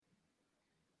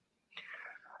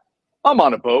I'm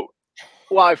on a boat,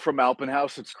 live from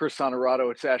Alpenhaus. It's Chris Honorato.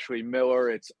 It's Ashley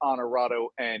Miller. It's Honorato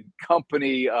and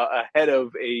Company ahead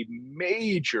of a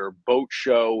major boat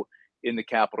show in the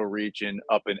capital region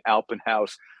up in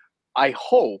Alpenhaus. I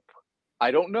hope,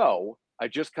 I don't know, I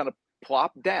just kind of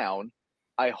plopped down.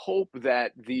 I hope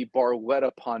that the Barletta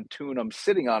pontoon I'm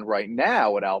sitting on right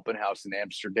now at Alpenhaus in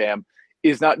Amsterdam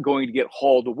is not going to get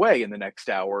hauled away in the next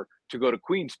hour to go to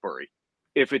Queensbury.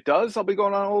 If it does, I'll be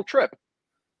going on a little trip.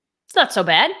 It's not so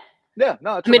bad. Yeah,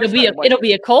 no, it's it'll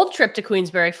be a cold trip to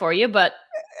Queensbury for you, but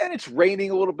and it's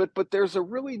raining a little bit, but there's a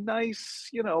really nice,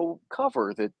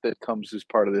 cover that comes as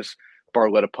part of this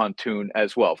Barletta pontoon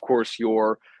as well. Of course,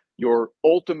 your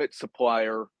ultimate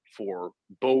supplier for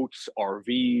boats,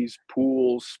 RVs,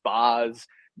 pools, spas,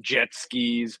 jet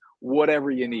skis,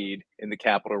 whatever you need in the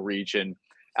capital region,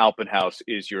 Alpenhaus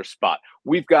is your spot.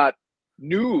 We've got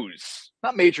news,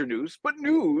 not major news, but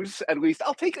news at least.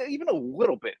 I'll take even a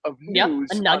little bit of news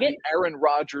a nugget. on the Aaron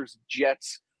Rodgers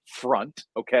Jets front,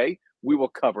 okay? We will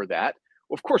cover that.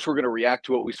 Of course, we're going to react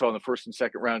to what we saw in the first and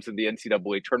second rounds of the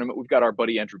NCAA tournament. We've got our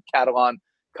buddy Andrew Catalon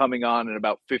coming on in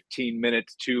about 15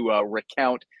 minutes to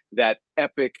recount that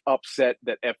epic upset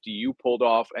that FDU pulled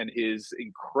off and his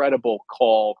incredible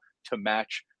call to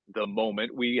match the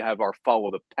moment. We have our Follow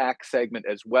the Pack segment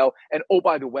as well. And oh,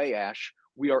 by the way, Ash,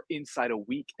 we are inside a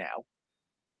week now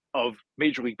of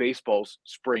Major League Baseball's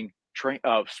spring training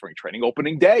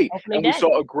opening day. We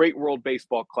saw a great World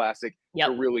Baseball Classic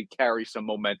to really carry some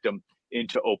momentum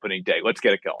into opening day. Let's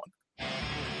get it going.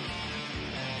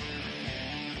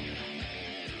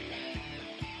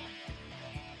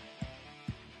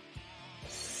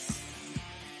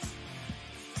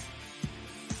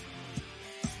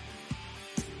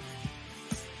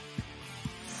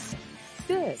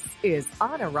 This is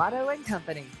Honorato and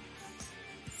Company,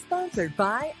 sponsored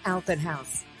by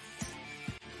Alpenhaus.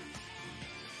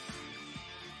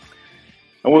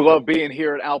 And we love being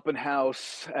here at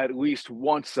Alpenhaus at least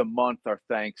once a month. Our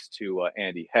thanks to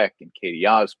Andy Heck and Katie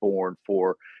Osborne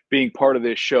for being part of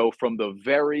this show from the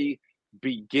very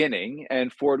beginning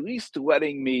and for at least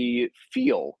letting me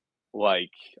feel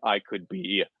like I could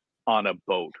be on a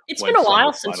boat. It's been a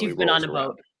while since you've been on a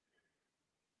boat.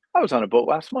 I was on a boat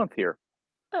last month here.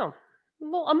 Oh,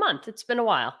 well, a month. It's been a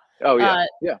while. Oh, yeah.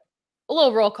 Yeah. A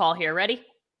little roll call here. Ready?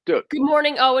 Do it. Good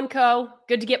morning, O & Co.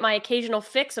 Good to get my occasional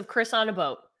fix of Chris on a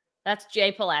boat. That's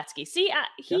Jay Pulatsky. See,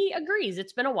 he agrees.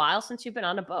 It's been a while since you've been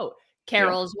on a boat.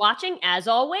 Carol is watching, as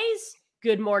always.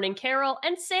 Good morning, Carol.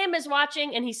 And Sam is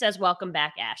watching, and he says, welcome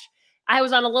back, Ash. I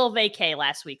was on a little vacay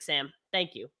last week, Sam.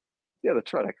 Thank you. Yeah,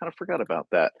 that's right. I kind of forgot about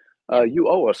that. You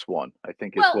owe us one, I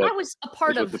think. I was a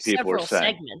part of several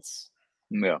segments.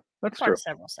 Yeah, that's true.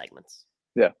 Several segments.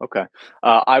 Yeah, okay.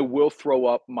 I will throw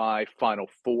up my final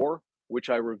four, which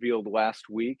I revealed last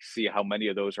week. See how many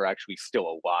of those are actually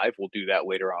still alive. We'll do that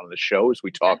later on in the show as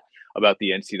we talk about the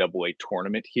NCAA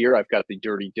tournament here. I've got the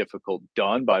Dirty Difficult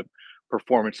done by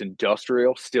Performance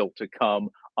Industrial still to come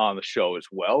on the show as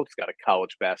well. It's got a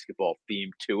college basketball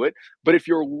theme to it. But if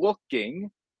you're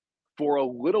looking for a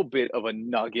little bit of a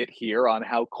nugget here on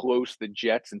how close the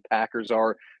Jets and Packers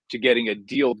are to getting a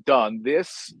deal done,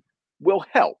 this will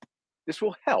help. This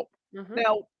will help. Mm-hmm.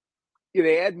 Now,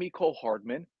 they add Mecole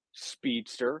Hardman,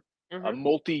 speedster, a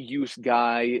multi-use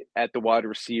guy at the wide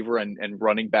receiver and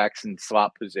running backs in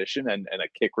slot position and a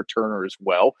kick returner as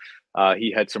well.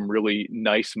 He had some really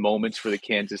nice moments for the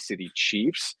Kansas City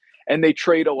Chiefs. And they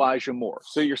trade Elijah Moore.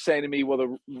 So you're saying to me, well,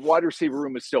 the wide receiver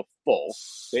room is still full.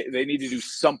 They need to do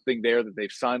something there that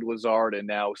they've signed Lazard and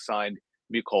now signed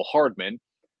Mecole Hardman.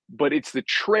 But it's the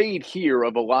trade here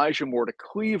of Elijah Moore to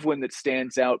Cleveland that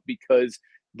stands out because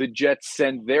the Jets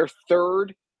send their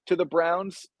third to the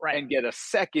Browns and get a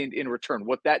second in return.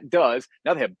 What that does,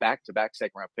 now they have back-to-back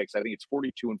second-round picks. I think it's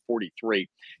 42 and 43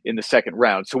 in the second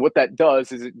round. So what that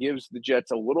does is it gives the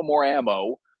Jets a little more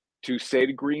ammo to say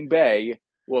to Green Bay,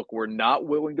 look, we're not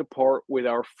willing to part with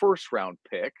our first-round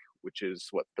pick, which is,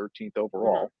 13th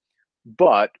overall,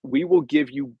 but we will give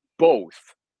you both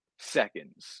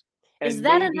seconds. And is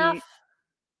that enough?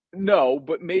 No,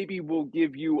 but maybe we'll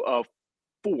give you a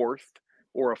fourth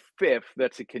or a fifth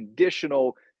that's a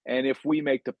conditional, and if we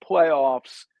make the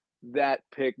playoffs, that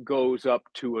pick goes up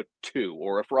to a 2.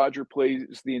 Or if Roger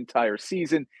plays the entire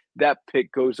season, that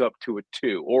pick goes up to a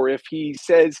 2. Or if he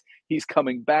says he's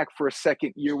coming back for a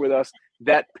second year with us,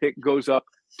 that pick goes up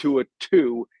to a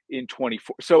 2 in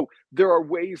 24. So there are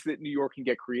ways that New York can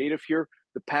get creative here.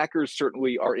 The Packers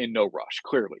certainly are in no rush,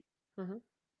 clearly. Mm-hmm.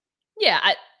 Yeah,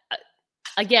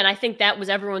 I think that was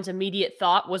everyone's immediate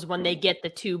thought was when they get the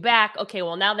 2 back. Okay,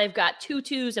 well, now they've got 2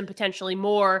 2s and potentially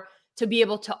more to be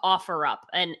able to offer up.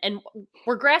 And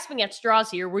we're grasping at straws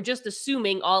here. We're just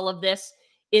assuming all of this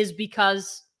is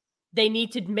because they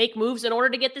need to make moves in order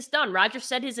to get this done. Rodgers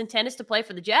said his intent is to play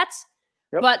for the Jets,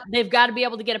 but they've got to be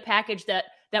able to get a package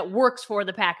that works for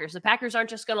the Packers. The Packers aren't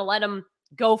just going to let them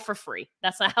go for free.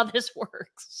 That's not how this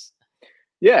works.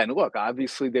 Yeah, and look,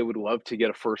 obviously they would love to get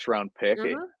a first-round pick.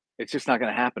 It's just not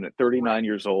going to happen at 39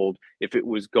 years old. If it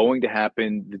was going to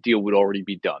happen, the deal would already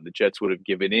be done. The Jets would have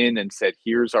given in and said,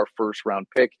 here's our first-round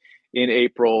pick in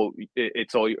April.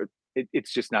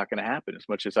 It's just not going to happen. As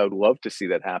much as I would love to see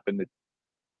that happen,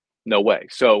 no way.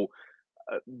 So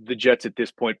the Jets at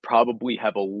this point probably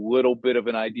have a little bit of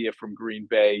an idea from Green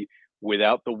Bay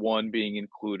without the one being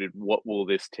included. What will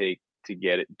this take to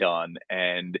get it done?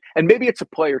 And maybe it's a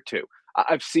player too.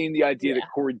 I've seen the idea that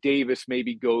Corey Davis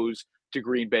maybe goes to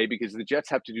Green Bay because the Jets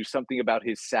have to do something about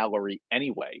his salary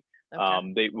anyway.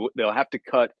 They'll have to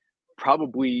cut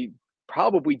probably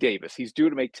Davis. He's due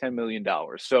to make $10 million.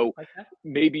 So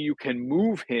maybe you can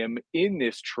move him in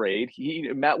this trade.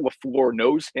 Matt LaFleur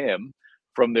knows him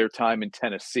from their time in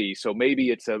Tennessee. So maybe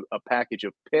it's a package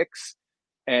of picks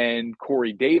and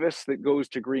Corey Davis that goes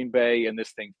to Green Bay, and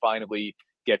this thing finally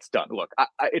gets done. Look,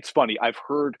 it's funny. I've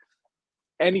heard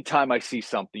anytime I see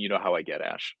something, you know how I get,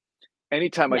 Ash.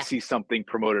 Anytime I see something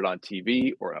promoted on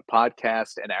TV or a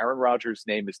podcast and Aaron Rodgers'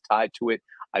 name is tied to it,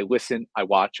 I listen, I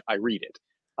watch, I read it.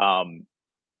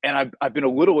 And I've been a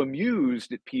little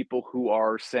amused at people who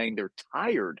are saying they're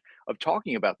tired of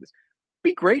talking about this.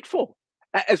 Be grateful.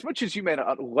 As much as you may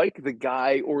not like the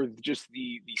guy or just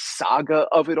the saga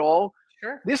of it all,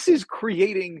 this is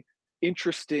creating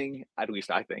interesting, at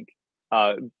least I think,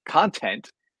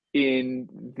 content in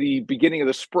the beginning of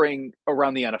the spring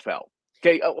around the NFL.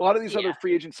 Okay, a lot of these other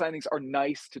free agent signings are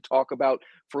nice to talk about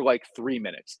for like 3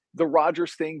 minutes. The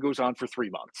Rodgers thing goes on for 3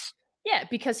 months. Yeah,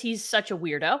 because he's such a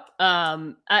weirdo.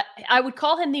 I would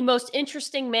call him the most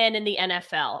interesting man in the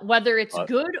NFL. Whether it's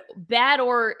good, bad,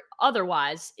 or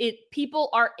otherwise, people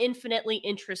are infinitely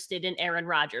interested in Aaron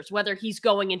Rodgers. Whether he's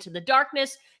going into the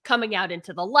darkness, coming out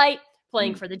into the light,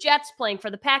 playing for the Jets, playing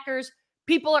for the Packers,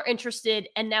 people are interested,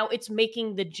 and now it's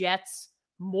making the Jets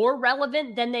more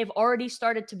relevant than they've already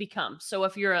started to become. So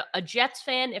if you're a Jets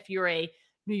fan, if you're a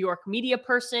New York media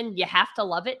person, you have to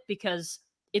love it because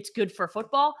it's good for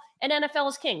football. And NFL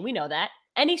is king. We know that.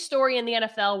 Any story in the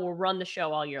NFL will run the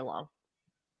show all year long.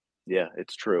 Yeah,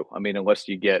 it's true. I mean, unless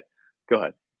you get – go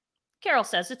ahead. Carol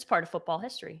says it's part of football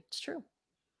history. It's true.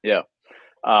 Yeah.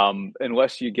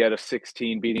 Unless you get a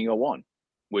 16 beating a 1,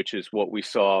 which is what we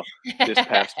saw this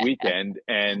past weekend.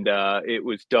 And it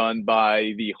was done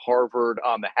by the Harvard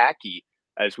on the Hacky,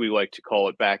 as we like to call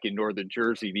it back in Northern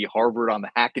Jersey, the Harvard on the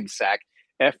Hackensack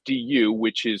FDU,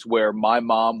 which is where my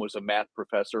mom was a math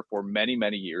professor for many,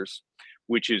 many years,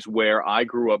 which is where I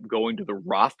grew up going to the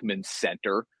Rothman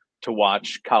Center to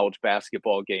watch college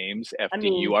basketball games.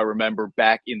 FDU, I remember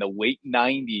back in the late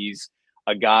 90s,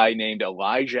 a guy named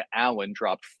Elijah Allen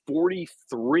dropped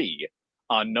 43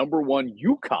 on number 1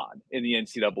 UConn in the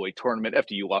NCAA tournament.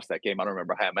 FDU lost that game. I don't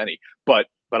remember how many, but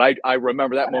I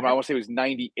remember that moment. I want to say it was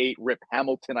 98. Rip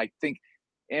Hamilton. I think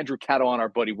Andrew Catalon, our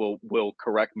buddy, will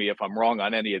correct me if I'm wrong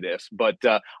on any of this. But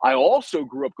I also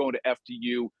grew up going to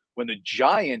FDU when the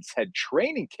Giants had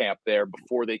training camp there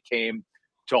before they came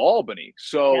to Albany.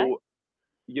 So,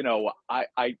 you know,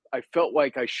 I felt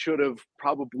like I should have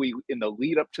probably in the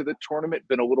lead up to the tournament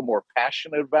been a little more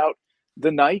passionate about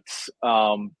the Knights.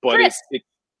 But Chris,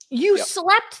 you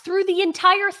slept through the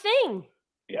entire thing.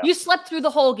 Yeah. You slept through the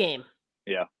whole game.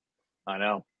 Yeah, I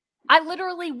know. I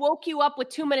literally woke you up with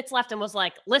 2 minutes left and was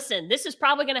like, listen, this is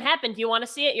probably going to happen. Do you want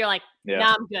to see it? You're like,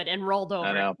 nah, I'm good. And rolled over.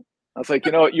 I know. I was like,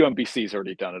 you know what? UMBC's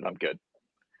already done it. I'm good.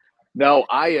 No,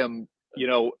 I am, you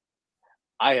know,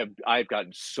 I've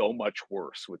gotten so much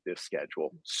worse with this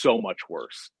schedule. So much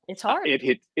worse. It's hard.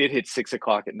 It hit 6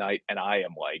 o'clock at night and I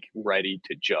am like ready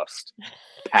to just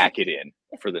pack it in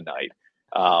for the night.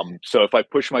 So if I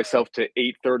push myself to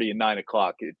 8:30 and 9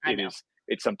 o'clock,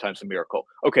 it's sometimes a miracle.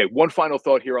 Okay, one final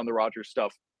thought here on the Rodgers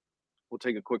stuff. We'll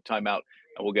take a quick time out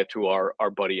and we'll get to our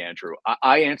buddy Andrew.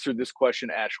 I answered this question,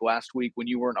 Ash, last week when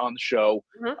you weren't on the show.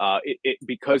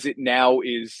 Because it now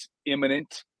is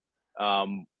imminent.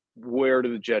 Where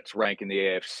do the Jets rank in the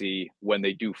AFC when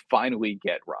they do finally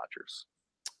get Rodgers?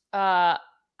 I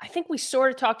think we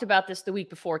sort of talked about this the week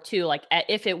before too. Like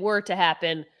if it were to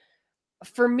happen,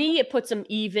 for me, it puts them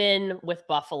even with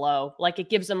Buffalo. Like it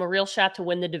gives them a real shot to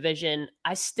win the division.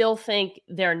 I still think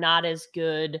they're not as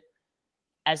good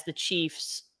as the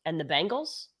Chiefs and the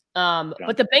Bengals.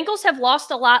 But the Bengals have lost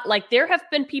a lot. Like there have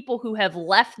been people who have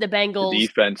left the Bengals. The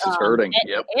defense is hurting.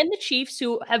 And the Chiefs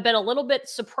who have been a little bit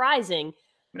surprising.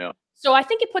 Yeah. So I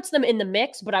think it puts them in the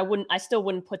mix, but I still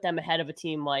wouldn't put them ahead of a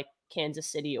team like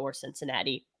Kansas City or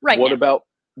Cincinnati right now.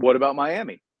 What about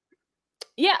Miami?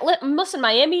 Yeah, listen,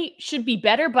 Miami should be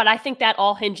better, but I think that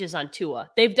all hinges on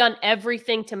Tua. They've done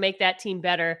everything to make that team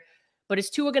better, but is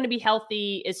Tua going to be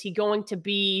healthy? Is he going to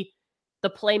be the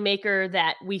playmaker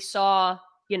that we saw,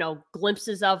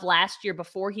 glimpses of last year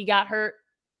before he got hurt?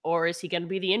 Or is he going to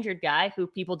be the injured guy who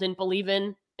people didn't believe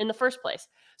in the first place?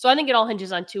 So I think it all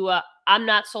hinges on Tua. I'm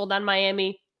not sold on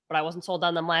Miami, but I wasn't sold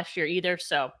on them last year either.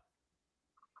 So.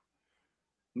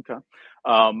 Okay.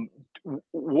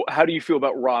 How do you feel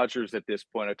about Rodgers at this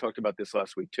point? I talked about this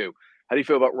last week too. How do you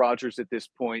feel about Rodgers at this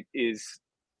point? Is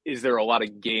there a lot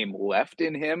of game left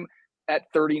in him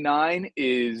at 39?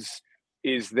 Is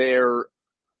there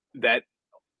that,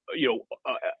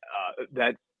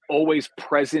 that always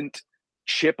present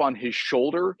chip on his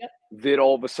shoulder that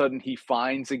all of a sudden he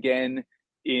finds again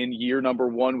in year number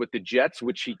 1 with the Jets,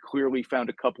 which he clearly found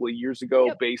a couple of years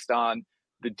ago based on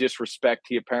the disrespect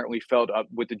he apparently felt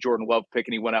with the Jordan Love pick,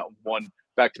 and he went out and won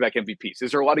back-to-back MVPs. Is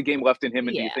there a lot of game left in him,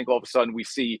 and do you think all of a sudden we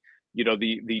see, the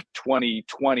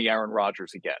 2020 Aaron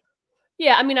Rodgers again?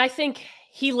 Yeah, I mean, I think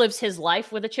he lives his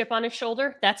life with a chip on his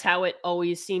shoulder. That's how it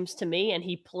always seems to me, and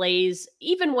he plays,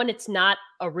 even when it's not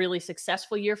a really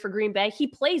successful year for Green Bay, he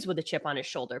plays with a chip on his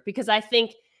shoulder, because I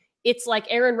think it's like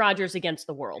Aaron Rodgers against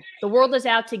the world. The world is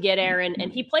out to get Aaron,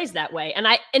 and he plays that way. And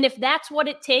if that's what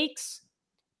it takes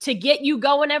to get you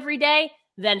going every day,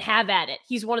 then have at it.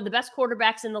 He's one of the best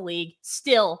quarterbacks in the league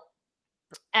still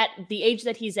at the age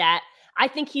that he's at. I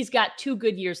think he's got 2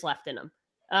 good years left in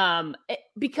him.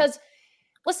 Because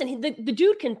listen, the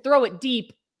dude can throw it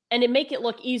deep and it make it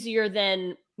look easier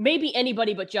than maybe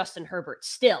anybody but Justin Herbert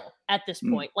still at this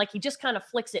point. Like, he just kind of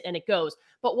flicks it and it goes.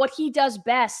 But what he does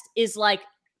best is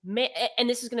and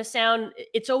this is going to sound,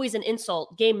 it's always an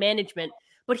insult, game management.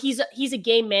 But he's a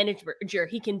game manager.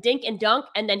 He can dink and dunk,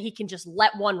 and then he can just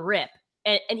let one rip.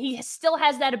 And he still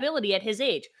has that ability at his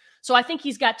age. So I think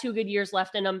he's got 2 good years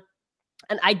left in him.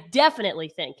 And I definitely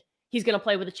think he's going to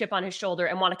play with a chip on his shoulder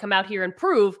and want to come out here and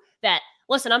prove that,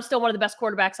 listen, I'm still one of the best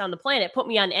quarterbacks on the planet. Put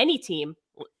me on any team,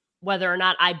 whether or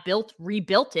not I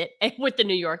rebuilt it with the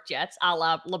New York Jets, a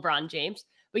la LeBron James.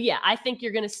 But yeah, I think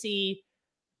you're going to see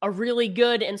a really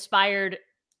good, inspired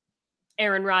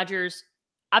Aaron Rodgers.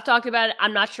 I've talked about it.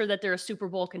 I'm not sure that they're a Super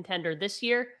Bowl contender this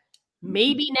year,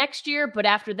 maybe next year, but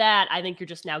after that, I think you're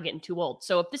just now getting too old.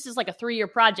 So if this is like a 3-year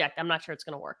project, I'm not sure it's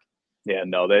going to work. Yeah,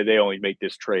 no, they only make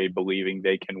this trade believing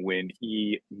they can win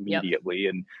immediately.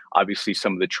 And obviously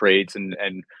some of the trades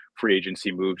and free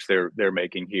agency moves they're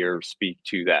making here speak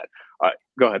to that. All right,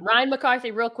 go ahead. Ryan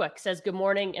McCarthy, real quick, says, good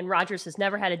morning. And Rodgers has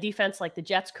never had a defense like the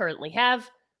Jets currently have.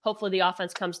 Hopefully the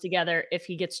offense comes together if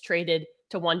he gets traded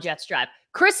to one Jets drive.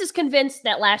 Chris is convinced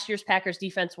that last year's Packers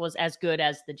defense was as good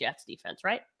as the Jets defense,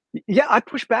 right? Yeah, I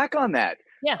push back on that.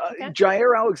 Yeah. Okay.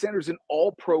 Jair Alexander's an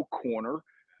all-pro corner.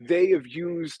 They have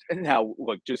used, and now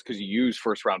look, just because you use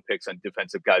first-round picks on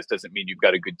defensive guys doesn't mean you've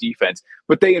got a good defense,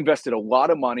 but they invested a lot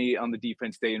of money on the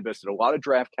defense. They invested a lot of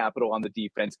draft capital on the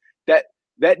defense. That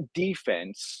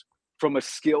defense, from a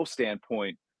skill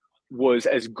standpoint, was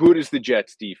as good as the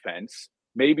Jets defense.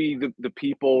 Maybe the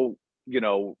people,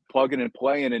 plugging and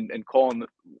playing and calling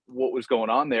what was going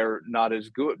on there not as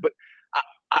good. But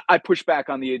I push back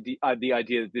on the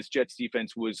idea that this Jets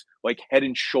defense was like head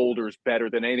and shoulders better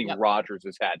than anything Rodgers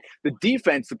has had. The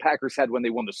defense the Packers had when they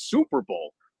won the Super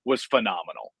Bowl was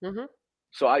phenomenal. Mm-hmm.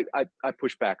 So I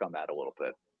push back on that a little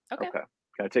bit. Okay.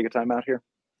 Can I take a time out here?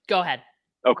 Go ahead.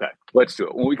 Okay, let's do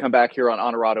it. When we come back here on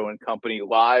Honorado and Company,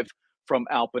 live from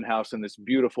Albany House in this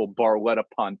beautiful Barletta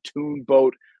pontoon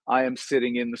boat I am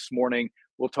sitting in this morning,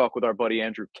 we'll talk with our buddy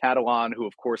Andrew Catalon, who,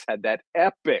 of course, had that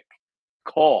epic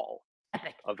call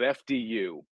of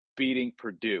FDU beating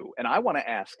Purdue. And I want to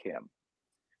ask him,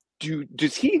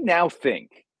 does he now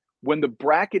think when the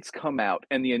brackets come out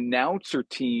and the announcer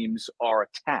teams are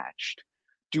attached,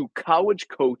 do college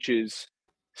coaches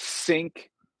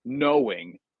sink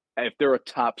knowing if they're a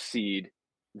top seed,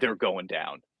 they're going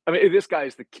down? I mean, this guy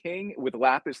is the king with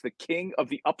Lapis, the king of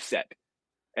the upset.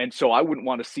 And so I wouldn't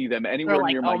want to see them anywhere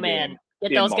near my game.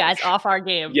 Get those guys off our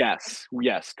game. Yes,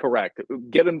 correct.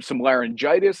 Get him some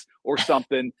laryngitis or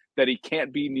something that he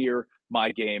can't be near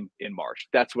my game in March.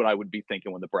 That's what I would be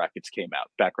thinking when the brackets came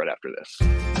out. Back right after this.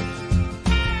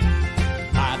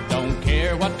 I don't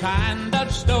care what kind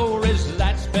of stories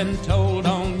that's been told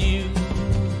on you.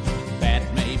 That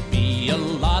may be a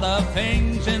lot of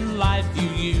things in life you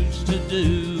used to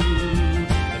do.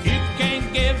 If you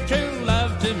can't give true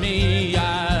love to me,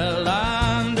 I'll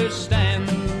understand.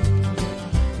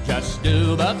 Just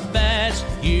do the best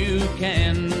you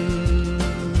can.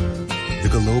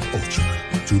 Michelob Ultra.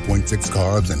 6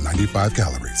 carbs, and 95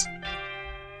 calories.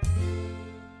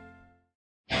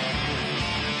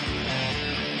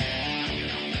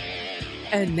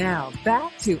 And now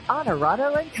back to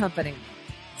Honorado and Company,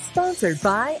 sponsored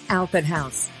by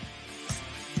Alpenhaus.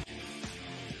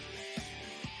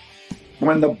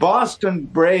 When the Boston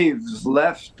Braves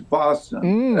left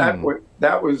Boston,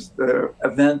 that was the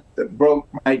event that broke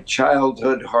my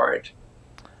childhood heart.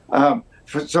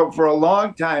 So for a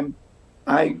long time,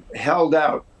 I held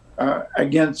out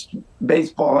against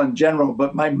baseball in general,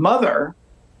 but my mother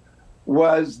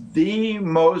was the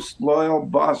most loyal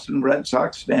Boston Red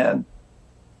Sox fan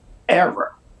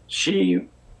ever. She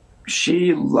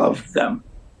loved them.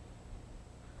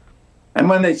 And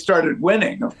when they started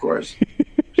winning, of course,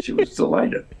 she was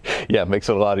delighted. Yeah, it makes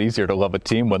it a lot easier to love a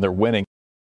team when they're winning.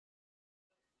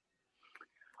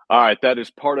 All right, that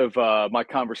is part of my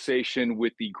conversation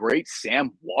with the great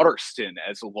Sam Waterston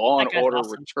as Law and Order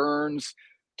returns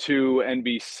to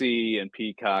NBC and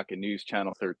Peacock and News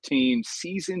Channel 13,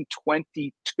 season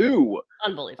 22.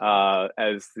 Unbelievable.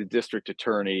 As the district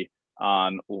attorney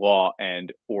on Law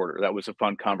and Order. That was a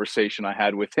fun conversation I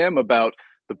had with him about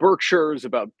the Berkshires,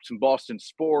 about some Boston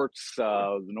sports,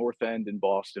 the North End in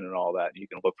Boston and all that. You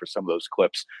can look for some of those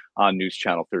clips on News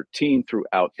Channel 13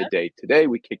 throughout the day. Today,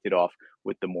 we kicked it off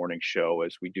with the morning show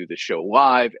as we do the show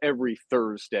live every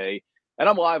Thursday. And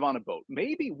I'm live on a boat.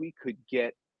 Maybe we could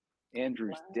get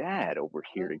Andrew's dad over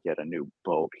here to get a new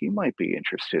boat. He might be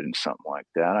interested in something like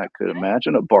that. I could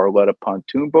imagine a Barletta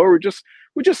pontoon boat.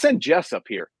 We just send Jess up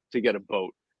here to get a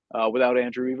boat without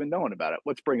Andrew even knowing about it.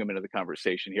 Let's bring him into the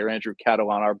conversation here. Andrew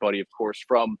Catalon, our buddy, of course,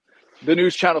 from the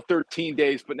News Channel 13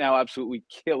 days, but now absolutely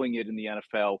killing it in the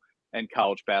NFL and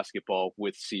college basketball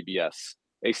with CBS.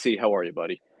 AC, how are you,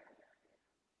 buddy?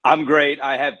 I'm great.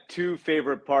 I have two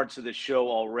favorite parts of the show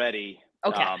already.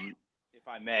 Okay. If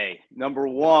I may. Number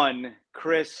one,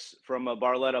 Chris from a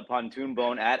Barletta Pontoon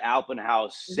Bone at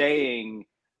Alpenhaus saying,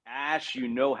 Ash, you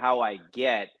know how I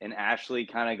get. And Ashley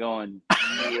kind of going,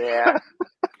 yeah,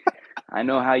 I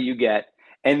know how you get.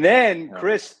 And then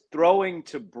Chris throwing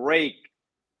to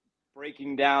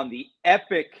breaking down the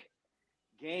epic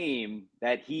game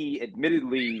that he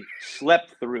admittedly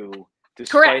slept through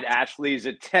despite Ashley's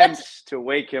attempts to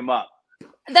wake him up.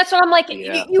 That's what I'm like.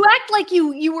 Yeah. You act like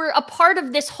you were a part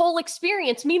of this whole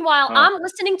experience. Meanwhile, I'm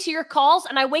listening to your calls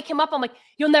and I wake him up. I'm like,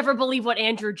 you'll never believe what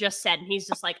Andrew just said. And he's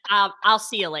just like, I'll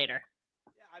see you later.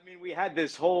 Yeah, I mean, we had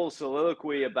this whole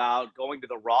soliloquy about going to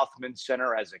the Rothman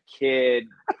Center as a kid,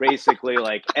 basically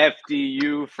like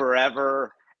FDU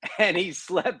forever. And he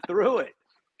slept through it.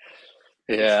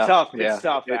 Yeah. It's tough. It's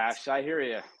tough, Ash. I hear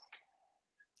you.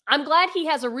 I'm glad he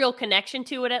has a real connection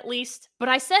to it at least. But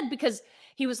I said, because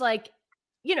he was like,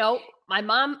 you know, my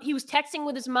mom, he was texting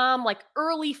with his mom like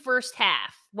early first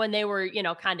half when they were, you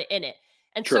know, kind of in it.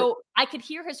 And so I could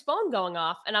hear his phone going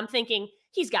off and I'm thinking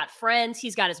he's got friends.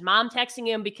 He's got his mom texting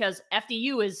him because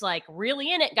FDU is like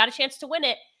really in it, got a chance to win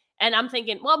it. And I'm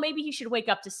thinking, well, maybe he should wake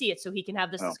up to see it so he can have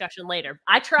this discussion later.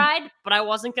 I tried, but I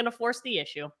wasn't going to force the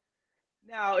issue.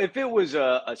 Now, if it was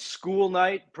a school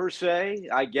night per se,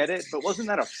 I get it. But wasn't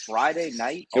that a Friday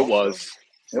night also?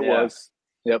 It was.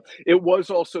 Yep. It was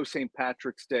also St.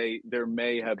 Patrick's Day. There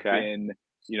may have been,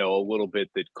 you know, a little bit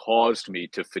that caused me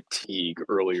to fatigue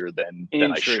earlier than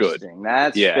I should.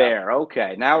 That's fair.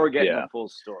 Okay. Now we're getting the full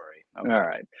story. Okay. All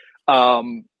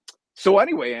right. So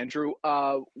anyway, Andrew,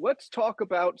 let's talk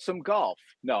about some golf.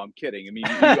 No, I'm kidding. I mean,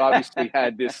 you obviously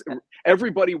had this.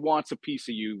 Everybody wants a piece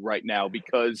of you right now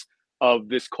because of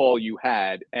this call you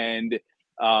had. And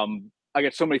I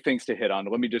got so many things to hit on.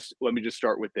 Let me just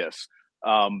start with this.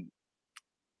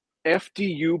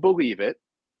 FDU Believe It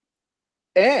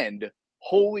and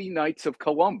Holy Knights of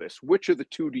Columbus. Which of the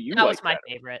two do you like? That was my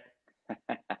favorite.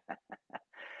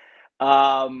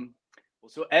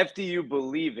 So FDU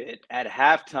Believe It, at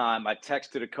halftime, I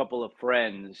texted a couple of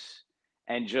friends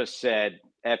and just said,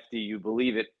 FDU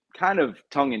Believe It, kind of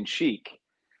tongue in cheek.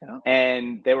 Yeah.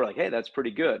 And they were like, hey, that's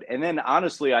pretty good. And then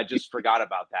honestly, I just forgot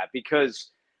about that because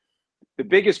the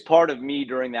biggest part of me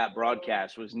during that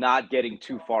broadcast was not getting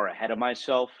too far ahead of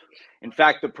myself. In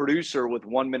fact, the producer, with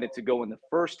 1 minute to go in the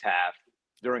first half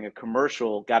during a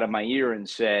commercial, got in my ear and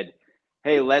said,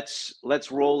 hey, let's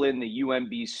roll in the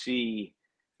UMBC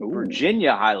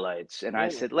Virginia highlights. And I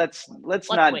said, let's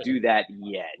not do that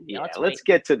yet. Yeah, let's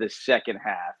get to the second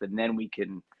half and then we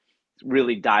can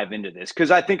really dive into this.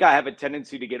 Because I think I have a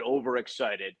tendency to get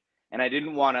overexcited and I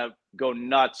didn't want to go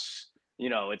nuts. You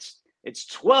know, it's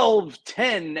 12-10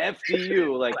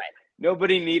 FDU. Like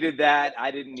nobody needed that.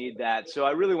 I didn't need that. So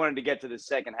I really wanted to get to the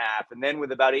second half. And then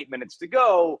with about 8 minutes to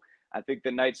go, I think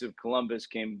the Knights of Columbus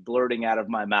came blurting out of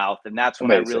my mouth. And that's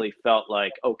when Amazing. I really felt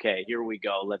like, okay, here we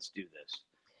go. Let's do this.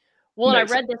 Well, and I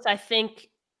Amazing. read this, I think,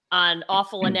 on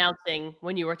Awful Announcing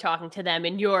when you were talking to them,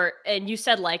 and you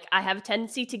said, like, I have a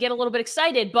tendency to get a little bit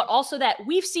excited, but also that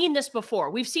we've seen this before.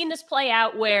 We've seen this play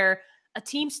out where a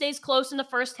team stays close in the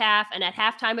first half, and at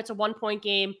halftime it's a 1-point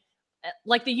game,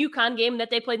 like the UConn game that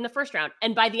they played in the first round.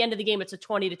 And by the end of the game, it's a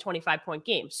 20 to 25-point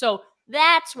game. So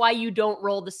that's why you don't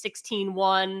roll the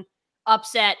 16-1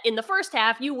 upset in the first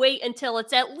half. You wait until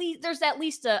it's there's at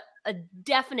least a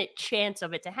definite chance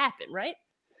of it to happen, right?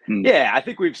 Yeah, I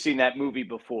think we've seen that movie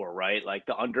before, right? Like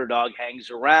the underdog hangs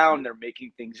around, they're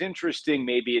making things interesting.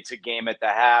 Maybe it's a game at the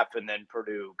half, and then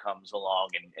Purdue comes along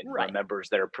and remembers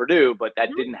they're Purdue, but that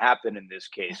didn't happen in this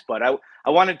case. But I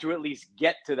wanted to at least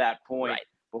get to that point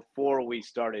before we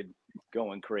started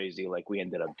going crazy like we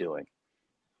ended up doing.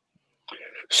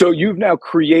 So you've now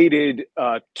created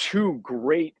 2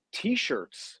 great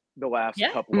T-shirts the last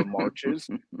couple of marches.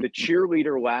 The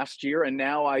cheerleader last year, and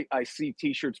now I see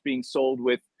T-shirts being sold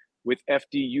with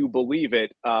FDU Believe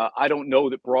It. I don't know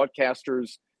that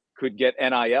broadcasters could get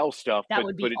NIL stuff, but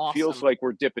it awesome. feels like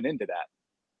we're dipping into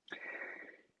that.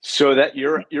 So that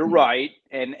you're right,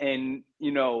 and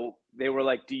you know, they were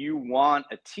like, "Do you want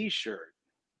a T-shirt?"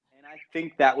 And I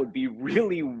think that would be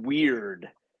really weird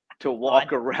to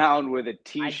walk around with a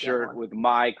T-shirt with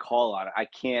my call on it. I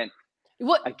can't.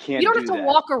 I can't. You don't have to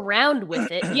walk around with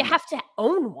it. You have to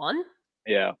own one.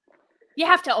 Yeah. You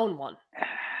have to own one.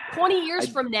 20 years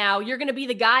from now, you're going to be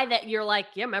the guy that you're like,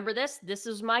 yeah, remember this? This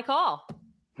is my call.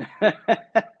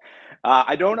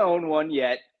 I don't own one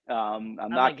yet. I'm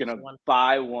not going to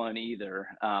buy one either.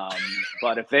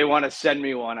 But if they want to send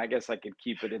me one, I guess I could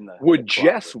keep it in the. Would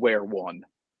Jess wear one?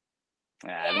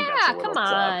 I think that's a little come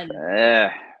on.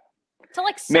 tough. To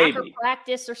like soccer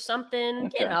practice or something,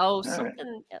 Okay. you know,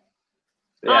 something.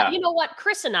 You know what?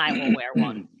 Chris and I will wear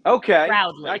one. Okay.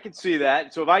 Proudly. I can see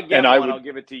that. So if I get one, I'll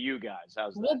give it to you guys.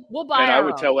 How's that? We'll buy And our I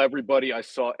would own. tell everybody I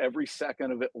saw every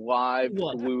second of it live,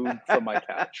 glued from my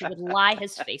couch. He would lie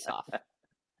his face off.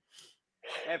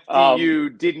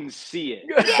 FDU didn't see it.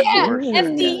 Yeah,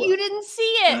 FDU didn't see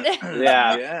it.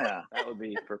 Yeah. That would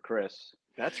be for Chris.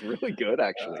 That's really good,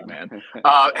 actually, man.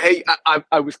 Hey,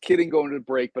 I was kidding going to the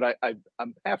break, but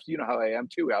I'm half, you know how I am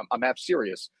too. I'm half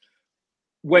serious.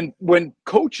 When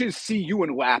coaches see you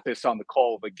and Lapis on the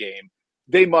call of a game,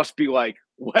 they must be like,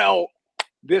 well,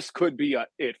 this could be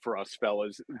it for us,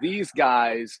 fellas. These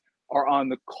guys are on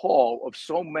the call of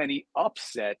so many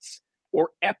upsets or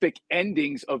epic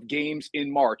endings of games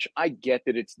in March. I get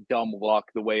that it's dumb luck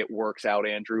the way it works out,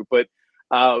 Andrew, but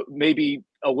maybe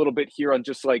a little bit here on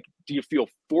just like, do you feel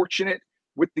fortunate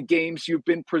with the games you've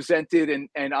been presented?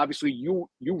 And obviously you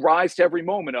rise to every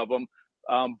moment of them,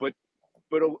 but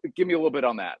give me a little bit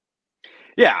on that.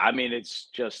 Yeah, I mean, it's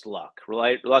just luck,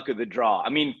 right? Luck of the draw. I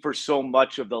mean, for so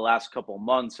much of the last couple of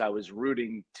months, I was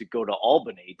rooting to go to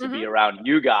Albany to be around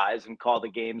you guys and call the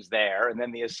games there. And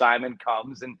then the assignment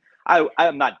comes, and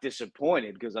I'm not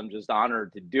disappointed because I'm just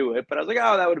honored to do it. But I was like,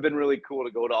 oh, that would have been really cool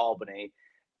to go to Albany.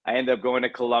 I end up going to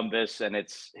Columbus, and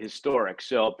it's historic.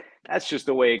 So that's just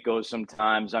the way it goes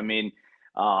sometimes. I mean,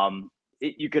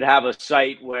 you could have a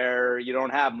site where you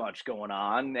don't have much going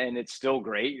on, and it's still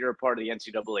great. You're a part of the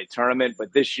NCAA tournament.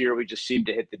 But this year, we just seemed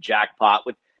to hit the jackpot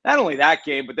with not only that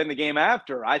game, but then the game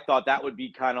after. I thought that would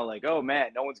be kind of like, oh, man,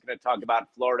 no one's going to talk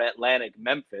about Florida Atlantic,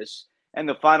 Memphis. And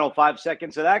the final 5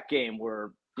 seconds of that game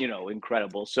were, you know,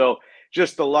 incredible. So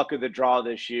just the luck of the draw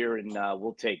this year, and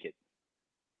we'll take it.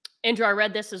 Andrew, I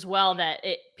read this as well, that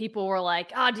people were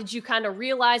like, did you kind of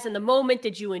realize in the moment,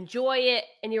 did you enjoy it?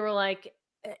 And you were like,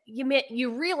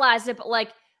 you realize it, but like,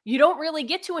 you don't really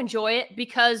get to enjoy it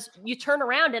because you turn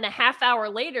around and a half hour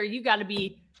later, you got to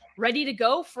be ready to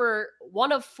go for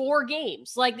one of 4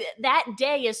 games. Like that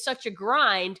day is such a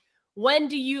grind. When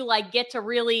do you like get to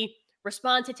really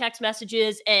respond to text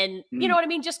messages and you know what I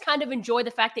mean? Just kind of enjoy the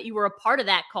fact that you were a part of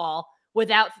that call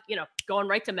without, you know, going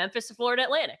right to Memphis to Florida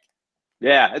Atlantic.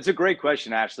 Yeah, it's a great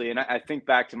question, Ashley. And I think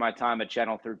back to my time at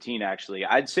Channel 13, actually.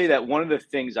 I'd say that one of the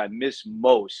things I miss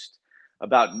most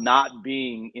about not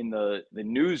being in the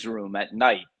newsroom at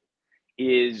night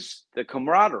is the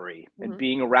camaraderie and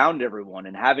being around everyone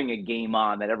and having a game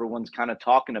on that everyone's kind of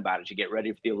talking about as you get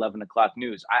ready for the 11 o'clock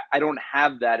news. I don't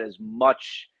have that as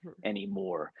much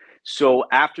anymore. So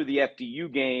after the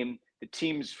FDU game, the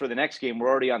teams for the next game were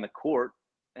already on the court.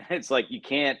 And it's like you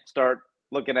can't start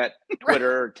looking at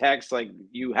Twitter or text, like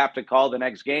you have to call the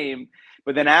next game.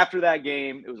 But then after that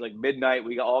game, it was like midnight.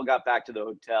 We all got back to the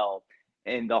hotel,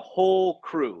 and the whole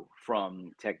crew,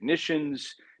 from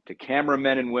technicians to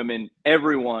cameramen and women,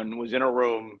 everyone was in a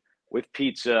room with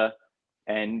pizza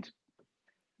and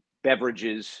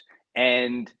beverages.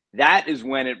 And that is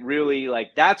when it really,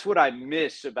 like, that's what I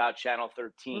miss about Channel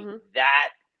 13, that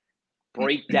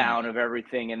breakdown of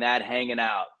everything and that hanging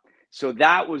out. So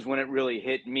that was when it really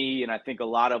hit me, and I think a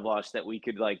lot of us, that we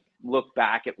could like look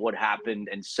back at what happened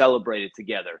and celebrate it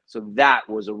together. So that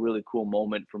was a really cool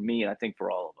moment for me, and I think for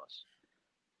all of us.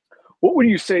 What would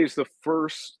you say is the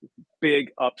first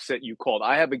big upset you called?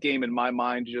 I have a game in my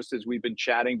mind just as we've been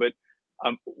chatting, but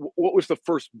what was the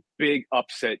first big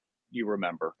upset you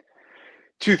remember?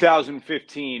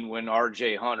 2015, when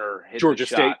RJ Hunter hit Georgia the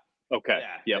shot. State. Okay.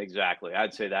 Yeah, exactly.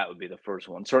 I'd say that would be the first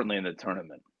one, certainly in the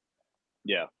tournament.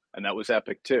 Yeah, and that was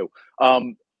epic too.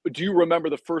 Do you remember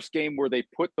the first game where they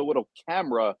put the little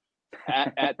camera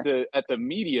at the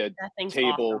media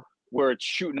table awesome. where it's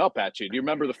shooting up at you? Do you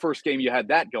remember the first game you had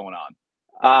that going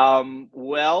on?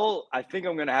 Well, I think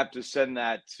I'm going to have to send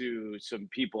that to some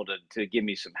people to give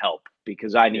me some help,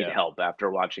 because I need help after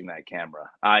watching that camera.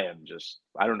 I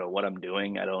don't know what I'm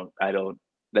doing. I don't,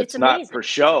 that's not for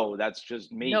show. That's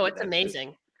just me. No, it's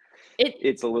amazing.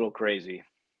 It's a little crazy.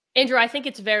 Andrew, I think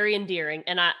it's very endearing,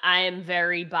 and I am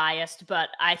very biased, but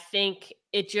I think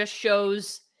it just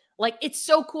shows, like, it's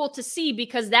so cool to see,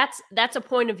 because that's a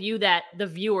point of view that the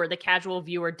viewer, the casual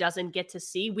viewer, doesn't get to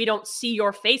see. We don't see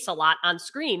your face a lot on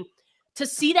screen. To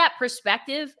see that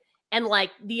perspective and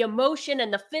like the emotion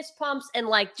and the fist pumps and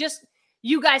like just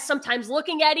you guys sometimes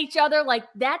looking at each other, like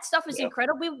that stuff is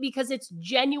incredible, because it's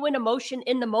genuine emotion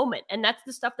in the moment. And that's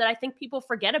the stuff that I think people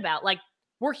forget about. Like,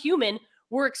 we're human,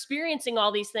 we're experiencing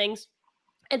all these things,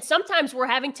 and sometimes we're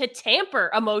having to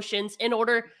tamper emotions in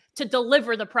order to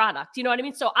deliver the product. You know what I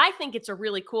mean? So I think it's a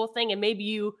really cool thing, and maybe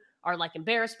you are like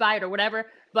embarrassed by it or whatever,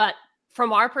 but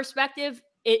from our perspective,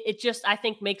 it just, I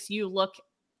think, makes you look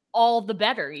all the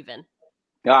better even.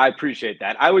 No, I appreciate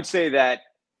that. I would say that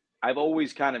I've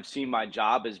always kind of seen my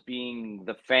job as being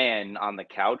the fan on the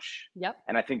couch. Yep.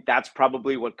 And I think that's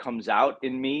probably what comes out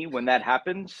in me when that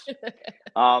happens.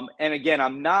 And again,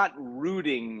 I'm not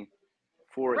rooting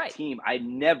for a team. I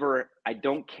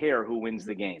don't care who wins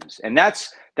the games. And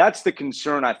that's the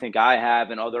concern I think I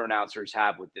have and other announcers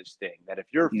have with this thing, that if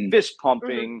you're fist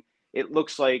pumping, it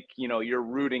looks like, you're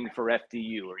rooting for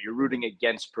FDU or you're rooting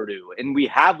against Purdue. And we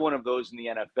have one of those in the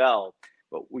NFL,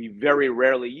 but we very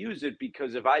rarely use it,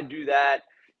 because if I do that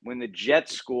when the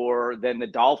Jets score, then the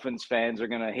Dolphins fans are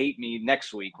going to hate me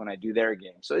next week when I do their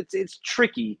game. So it's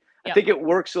tricky. Yep. I think it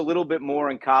works a little bit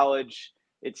more in college.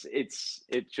 It's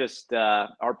just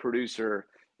our producer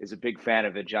is a big fan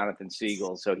of it, Jonathan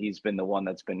Siegel. So he's been the one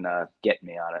that's been getting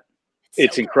me on it.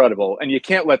 It's incredible. And you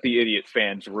can't let the idiot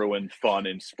fans ruin fun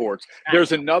in sports.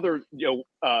 There's another,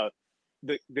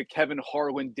 the Kevin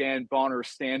Harlan, Dan Bonner,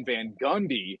 Stan Van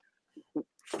Gundy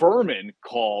Furman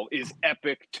call is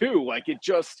epic too. Like,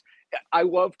 I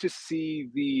love to see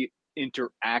the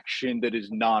interaction that is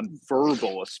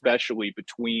nonverbal, especially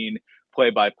between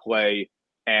play-by-play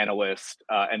analyst,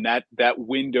 and that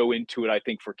window into it, I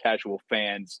think, for casual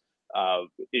fans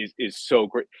is so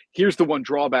great. Here's the one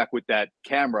drawback with that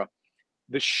camera: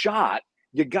 the shot,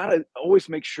 you gotta always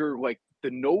make sure like the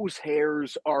nose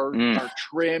hairs are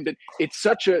trimmed, and it's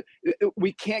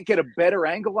we can't get a better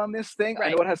angle on this thing. I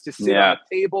know it has to sit on a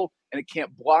table and it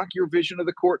can't block your vision of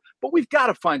the court, but we've got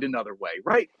to find another way,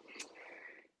 right?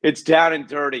 It's down and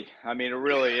dirty. I mean, it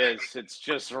really is. It's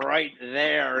just right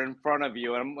there in front of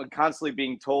you. And I'm constantly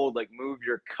being told, like, move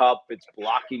your cup. It's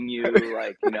blocking you.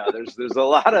 Like, there's a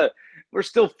lot of, we're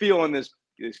still feeling this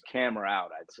camera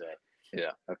out, I'd say.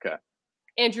 Yeah. Okay.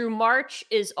 Andrew, March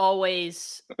is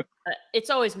always, it's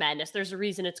always madness. There's a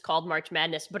reason it's called March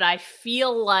Madness, but I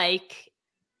feel like,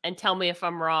 and tell me if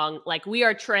I'm wrong, like we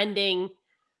are trending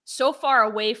so far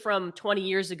away from 20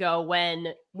 years ago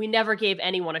when we never gave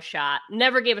anyone a shot,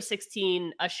 never gave a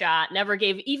 16 a shot, never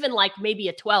gave even like maybe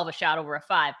a 12 a shot over a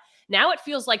 5. Now it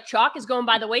feels like chalk is going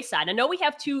by the wayside. I know we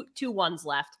have two ones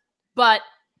left, but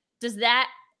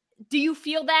do you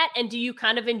feel that? And do you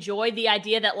kind of enjoy the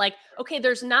idea that like, okay,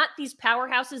 there's not these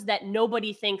powerhouses that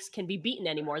nobody thinks can be beaten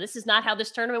anymore. This is not how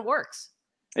this tournament works.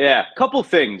 Yeah. A couple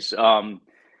things.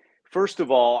 First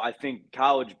of all, I think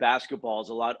college basketball is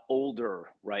a lot older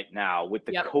right now with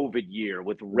the COVID year,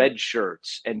 with red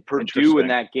shirts, and Purdue in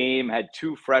that game had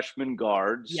 2 freshman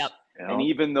guards. Yep. And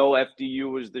even though FDU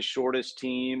was the shortest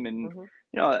team, and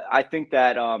I think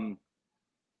that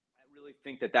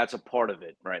think that that's a part of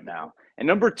it right now. And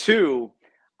number 2,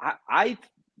 I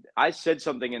said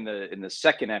something in the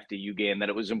second FDU game that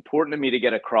it was important to me to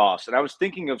get across. And I was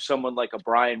thinking of someone like a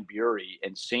Brian Bury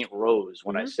and St. Rose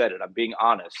when I said it. I'm being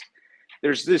honest.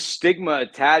 There's this stigma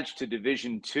attached to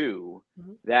Division II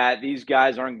that these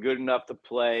guys aren't good enough to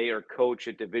play or coach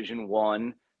at Division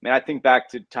I. mean, I think back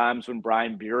to times when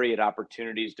Brian Bury had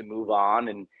opportunities to move on,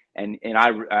 and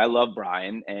I love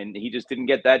Brian, and he just didn't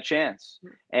get that chance.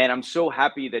 And I'm so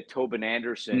happy that Tobin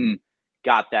Anderson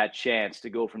got that chance to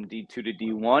go from D2 to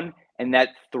D1, and that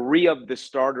 3 of the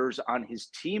starters on his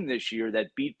team this year that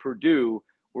beat Purdue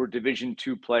were Division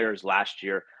II players last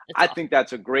year. I think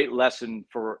that's a great lesson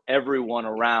for everyone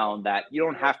around, that you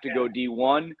don't have to go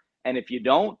D1, and if you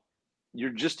don't, you're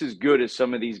just as good as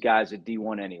some of these guys at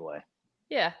D1 anyway.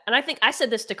 Yeah, and I think I said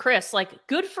this to Chris, like,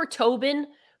 good for Tobin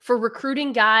for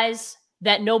recruiting guys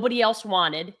that nobody else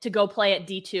wanted to go play at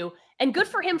D2, and good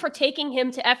for him for taking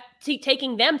them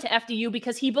to FDU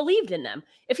because he believed in them.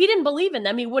 If he didn't believe in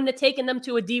them, he wouldn't have taken them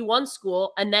to a D1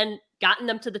 school and then gotten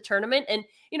them to the tournament. And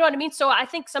you know what I mean? So I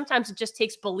think sometimes it just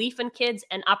takes belief in kids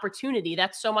and opportunity.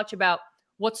 That's so much about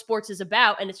what sports is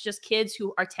about, and it's just kids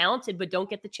who are talented but don't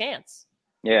get the chance.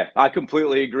 Yeah, I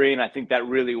completely agree, and I think that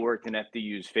really worked in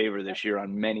FDU's favor this year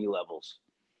on many levels.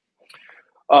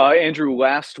 Andrew,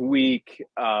 last week,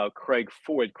 Craig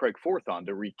Forth on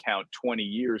to recount 20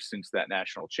 years since that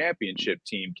national championship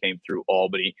team came through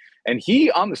Albany. And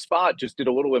he, on the spot, just did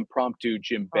a little impromptu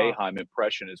Jim Boeheim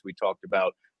impression as we talked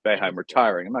about Boeheim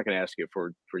retiring. I'm not going to ask you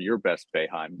for your best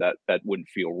Boeheim. That wouldn't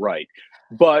feel right.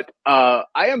 But I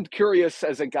am curious,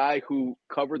 as a guy who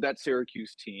covered that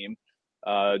Syracuse team,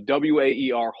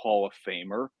 WAER Hall of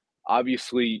Famer,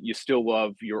 obviously you still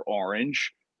love your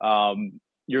orange.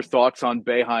 Your thoughts on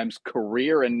Boeheim's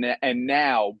career and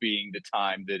now being the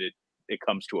time that it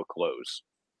comes to a close?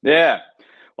 Yeah.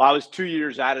 Well, I was 2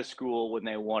 years out of school when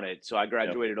they won it. So I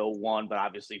graduated 01, but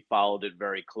obviously followed it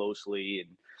very closely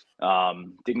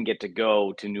and didn't get to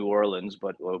go to New Orleans,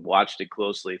 but watched it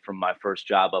closely from my first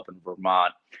job up in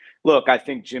Vermont. Look, I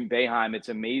think Jim Boeheim, it's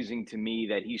amazing to me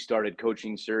that he started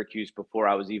coaching Syracuse before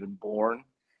I was even born.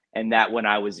 And that when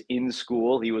I was in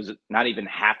school, he was not even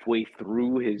halfway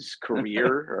through his career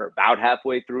or about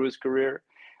halfway through his career.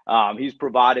 He's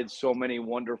provided so many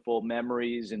wonderful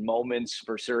memories and moments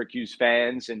for Syracuse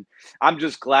fans. And I'm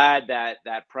just glad that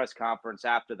that press conference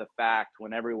after the fact,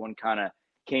 when everyone kind of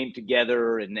came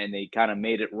together and then they kind of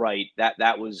made it right,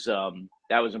 that was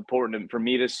important for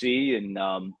me to see,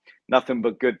 and nothing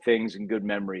but good things and good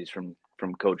memories from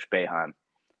Coach Boeheim.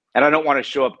 And I don't want to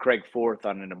show up Craig Forth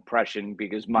on an impression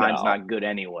because mine's not good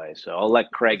anyway. So I'll let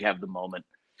Craig have the moment.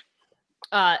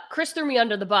 Chris threw me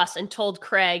under the bus and told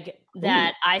Craig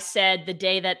that I said the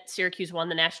day that Syracuse won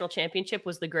the national championship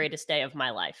was the greatest day of my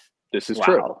life. This is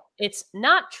true. It's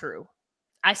not true.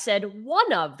 I said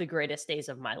one of the greatest days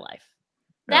of my life.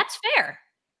 That's fair.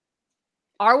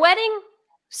 Our wedding,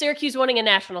 Syracuse winning a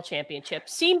national championship,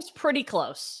 seems pretty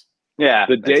close. Yeah,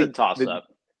 it's a toss-up.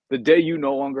 The day you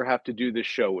no longer have to do this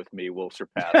show with me will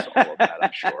surpass all of that,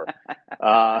 I'm sure.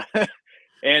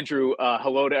 Andrew,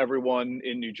 hello to everyone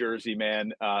in New Jersey,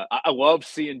 man. I love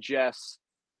seeing Jess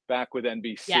back with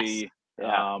NBC. Yes.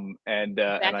 And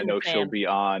I know she'll be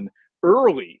on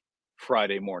early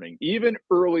Friday morning, even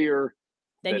earlier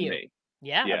than me.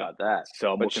 Yeah. How about that?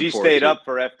 So but she stayed up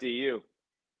for FDU.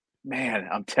 Man,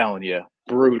 I'm telling you,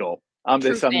 brutal. I'm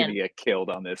going to get killed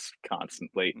on this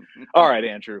constantly. All right,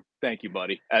 Andrew. Thank you,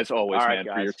 buddy. As always, man,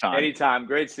 guys, for your time. Anytime.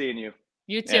 Great seeing you.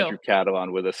 You too. Andrew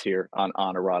Catalon with us here on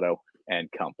Honorado and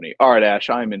Company. All right, Ash,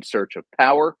 I'm in search of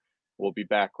power. We'll be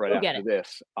back right after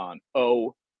this on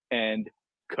O and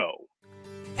Co.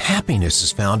 Happiness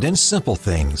is found in simple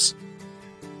things.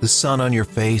 The sun on your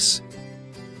face,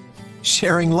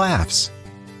 sharing laughs,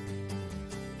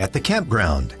 at the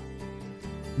campground,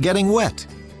 getting wet,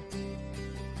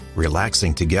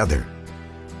 relaxing together,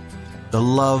 the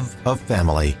love of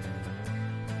family.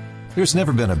 There's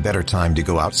never been a better time to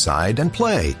go outside and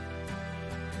play.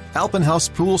 Alpenhaus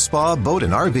Pool Spa Boat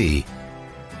and RV,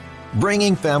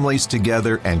 bringing families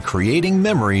together and creating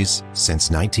memories since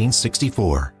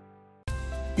 1964.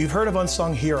 You've heard of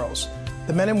unsung heroes.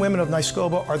 The men and women of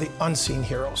Nyskoba are the unseen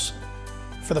heroes.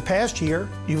 For the past year,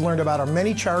 you've learned about our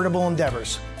many charitable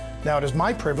endeavors. Now it is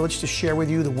my privilege to share with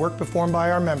you the work performed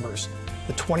by our members,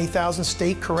 the 20,000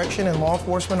 state correction and law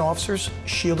enforcement officers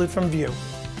shielded from view.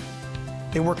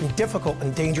 They work in difficult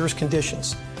and dangerous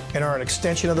conditions and are an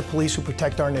extension of the police who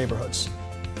protect our neighborhoods.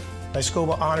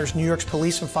 Nyskoba honors New York's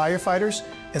police and firefighters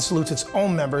and salutes its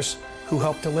own members who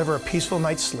help deliver a peaceful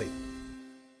night's sleep.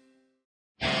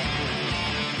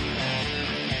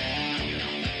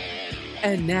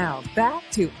 And now back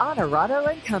to Honorado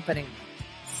and Company,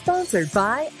 sponsored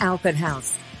by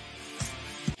Alpenhaus.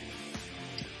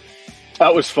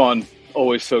 That was fun.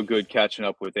 Always so good catching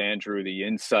up with Andrew, the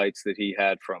insights that he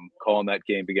had from calling that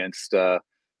game against of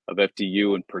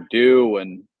FDU and Purdue,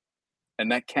 and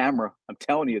that camera. I'm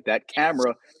telling you, that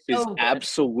camera is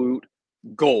absolute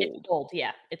gold. It's gold.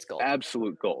 Yeah, it's gold.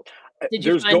 Absolute gold. Did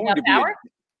you find out power?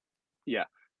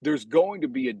 There's going to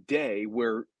be a day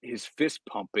where his fist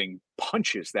pumping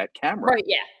punches that camera. Right,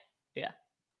 yeah.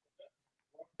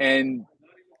 And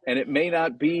it may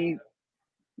not be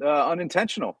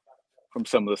unintentional from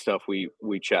some of the stuff we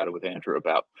chatted with Andrew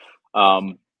about.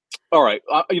 All right,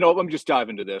 let me just dive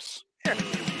into this.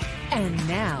 And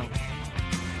now,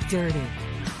 dirty,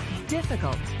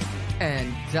 difficult,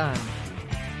 and done.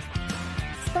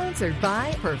 Sponsored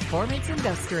by Performance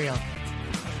Industrial.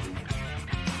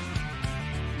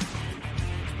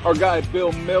 Our guy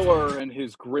Bill Miller and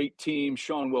his great team,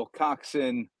 Sean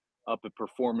Wilcoxon, up at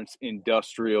Performance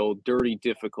Industrial, dirty,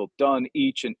 difficult, done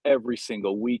each and every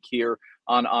single week here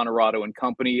on Honorado and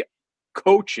Company.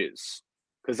 Coaches,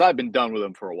 because I've been done with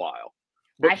them for a while,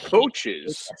 but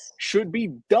coaches should be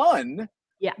done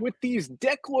with these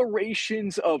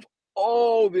declarations of,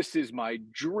 oh, this is my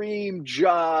dream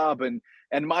job and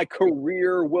my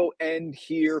career will end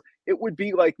here. It would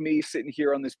be like me sitting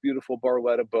here on this beautiful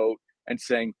Barletta boat and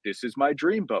saying, this is my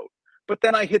dream boat. But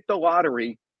then I hit the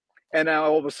lottery and now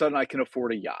all of a sudden I can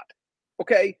afford a yacht.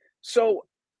 Okay, so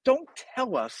don't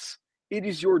tell us it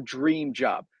is your dream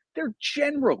job. They're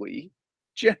generally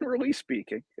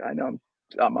speaking, I know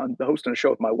I'm on hosting a show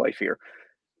with my wife here.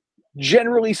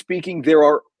 Generally speaking, there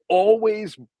are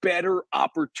always better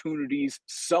opportunities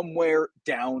somewhere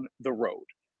down the road.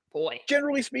 Boy.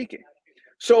 Generally speaking.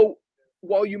 So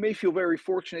while you may feel very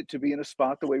fortunate to be in a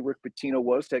spot the way Rick Pitino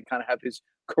was to kind of have his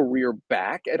career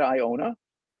back at Iona,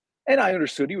 and I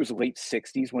understood he was late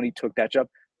 60s when he took that job,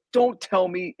 don't tell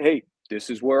me, hey, this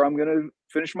is where I'm going to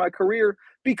finish my career,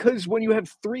 because when you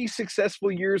have 3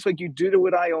 successful years like you did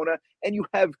with Iona and you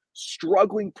have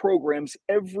struggling programs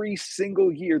every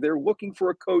single year, they're looking for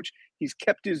a coach. He's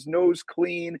kept his nose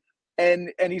clean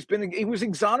and he was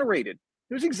exonerated.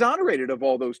 He was exonerated of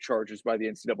all those charges by the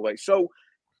NCAA. So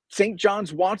St.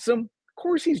 John's wants him. Of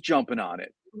course he's jumping on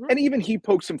it. Mm-hmm. And even he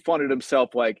pokes some fun at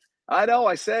himself like, I know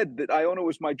I said that Iona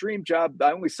was my dream job.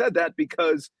 I only said that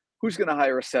because who's going to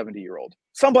hire a 70-year-old?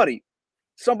 Somebody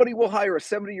will hire a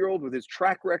 70-year-old with his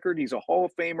track record. He's a Hall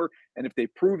of Famer. And if they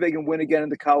prove they can win again at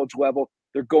the college level,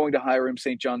 they're going to hire him.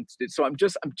 St. John's did. So I'm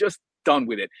just done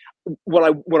with it. What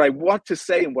I want to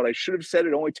say and what I should have said,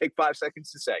 it only take 5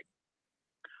 seconds to say.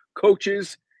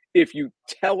 Coaches, if you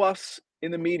tell us in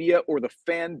the media or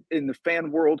in the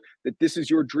fan world that this is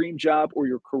your dream job or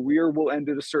your career will end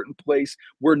at a certain place,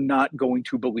 we're not going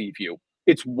to believe you.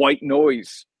 It's white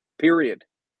noise, period.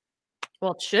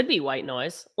 Well, it should be white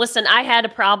noise. Listen, I had a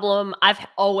problem. I've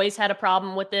always had a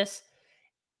problem with this.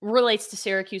 Relates to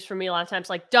Syracuse for me a lot of times.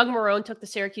 Like Doug Marrone took the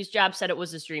Syracuse job, said it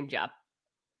was his dream job,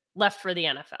 left for the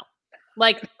NFL.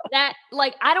 Like that,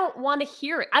 like I don't want to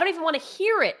hear it. I don't even want to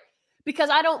hear it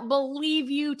because I don't believe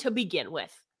you to begin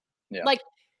with. Yeah. Like,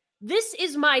 this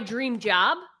is my dream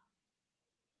job.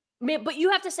 But you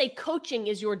have to say coaching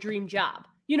is your dream job.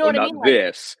 You know what I mean?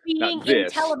 Like, being in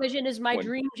television is my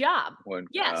dream job.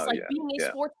 Yes, being a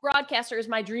sports broadcaster is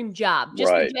my dream job.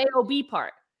 Just the JOB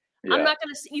part. Yeah. I'm not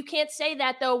going to – you can't say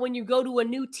that, though, when you go to a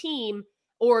new team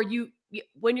or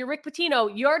when you're Rick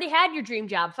Pitino, you already had your dream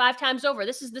job 5 times over.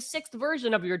 This is the 6th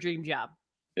version of your dream job.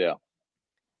 Yeah.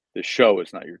 The show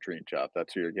is not your dream job.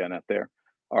 That's what you're getting at there.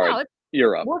 All right.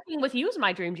 You're up. Working with you is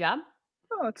my dream job.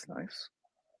 Oh, that's nice.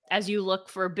 As you look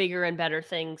for bigger and better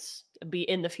things be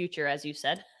in the future, as you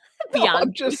said. No,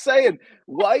 I'm just saying,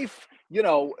 life. You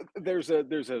know, there's a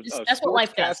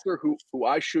sportscaster who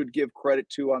I should give credit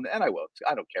to and I will.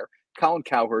 I don't care. Colin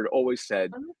Cowherd always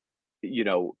said, you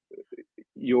know,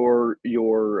 your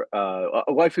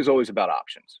life is always about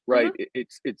options, right? Mm-hmm.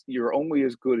 It's you're only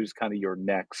as good as kind of your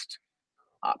next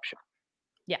option.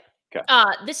 Yeah. Okay.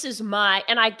 This is and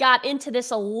I got into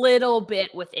this a little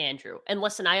bit with Andrew. And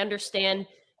listen, I understand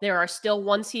there are still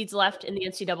 1 seeds left in the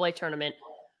NCAA tournament,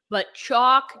 but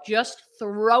chalk, just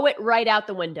throw it right out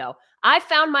the window. I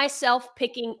found myself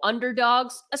picking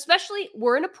underdogs, especially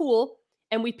we're in a pool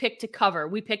and we pick to cover.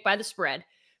 We pick by the spread.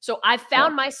 So I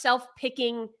found myself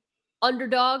picking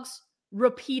underdogs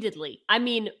repeatedly. I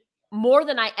mean, more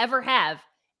than I ever have.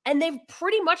 And they've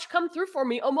pretty much come through for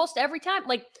me almost every time.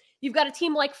 Like, you've got a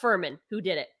team like Furman who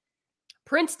did it.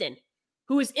 Princeton,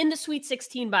 who is in the Sweet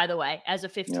 16, by the way, as a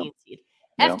 15 seed.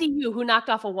 FDU, who knocked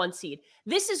off a 1 seed.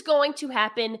 This is going to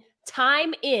happen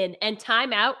time in and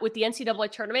time out with the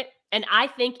NCAA tournament, and I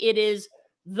think it is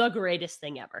the greatest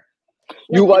thing ever.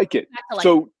 You like it.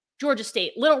 So Georgia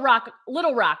State, Little Rock,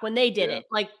 when they did it.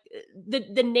 Like,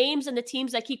 the names and the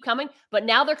teams that keep coming, but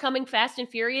now they're coming fast and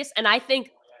furious, and I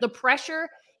think the pressure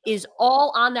is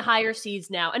all on the higher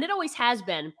seeds now, and it always has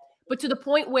been, but to the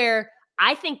point where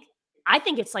I think I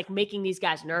think it's like making these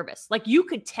guys nervous. Like you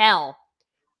could tell,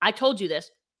 I told you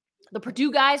this, the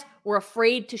Purdue guys were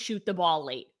afraid to shoot the ball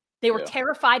late. They were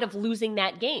terrified of losing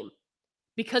that game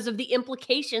because of the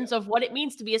implications of what it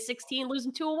means to be a 16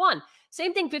 losing 2-1.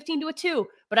 Same thing, 15-2.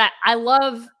 But I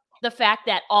love the fact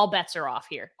that all bets are off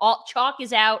here. All chalk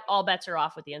is out. All bets are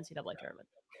off with the NCAA tournament.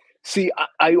 See,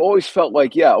 I always felt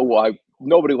like,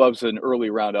 nobody loves an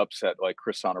early round upset like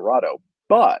Chris Honorado.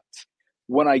 But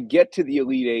when I get to the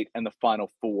Elite Eight and the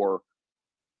Final Four,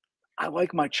 I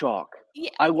like my chalk.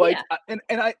 Yeah, I like,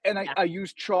 I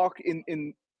use chalk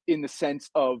in the sense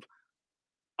of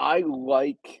I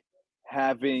like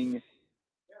having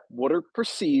what are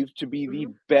perceived to be the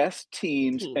best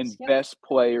teams and best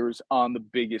players on the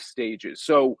biggest stages.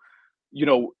 So,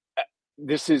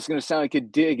 this is going to sound like a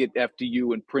dig at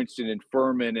FDU and Princeton and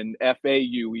Furman and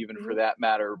FAU even for that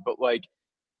matter. But like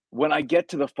when I get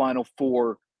to the Final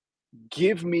Four,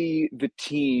 give me the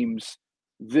teams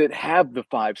that have the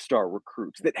 5-star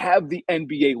recruits, that have the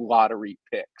NBA lottery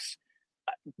picks.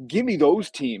 Give me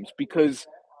those teams because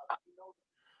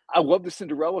I love the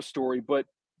Cinderella story, but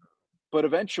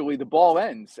eventually the ball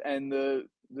ends and the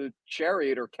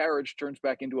chariot or carriage turns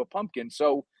back into a pumpkin.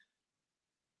 So,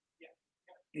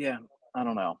 yeah, I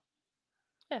don't know.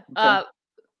 Yeah. Okay.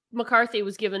 McCarthy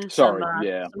was given some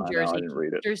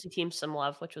Jersey teams some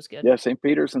love, which was good. Yeah, St.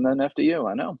 Peter's and then FDU.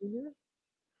 I know.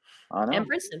 I know.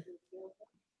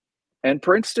 And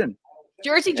Princeton.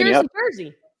 Jersey.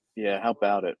 Yeah, how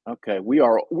about it? Okay, we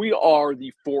are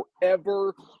the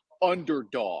forever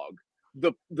underdog.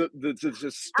 The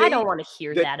state I don't want to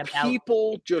hear that about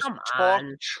people just talk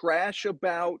trash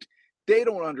about. They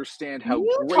don't understand how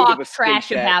you great talk of a state trash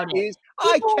that about is.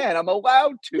 People, I can. I'm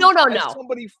allowed to. No.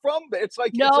 Somebody from there. It's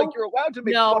like you're allowed to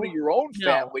make fun of your own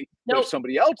family, but if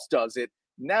somebody else does it,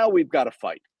 now we've got to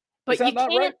fight. But you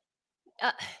can't. Right?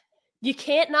 You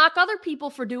can't knock other people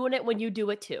for doing it when you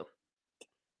do it too.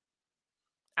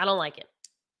 I don't like it.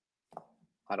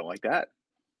 I don't like that.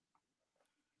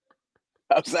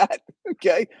 How's that?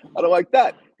 Okay. I don't like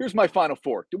that. Here's my Final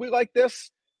Four. Do we like this?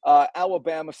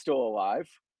 Alabama still alive.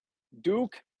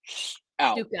 Duke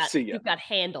out. Duke got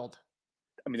handled.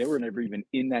 I mean, they were never even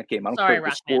in that game. I don't care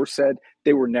what the score said.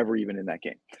 They were never even in that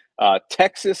game.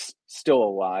 Texas still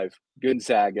alive.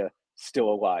 Gonzaga still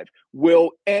alive.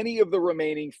 Will any of the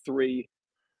remaining three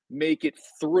make it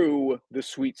through the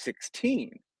Sweet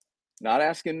 16? Not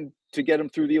asking to get them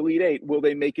through the Elite Eight. Will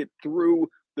they make it through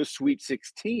the Sweet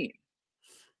 16?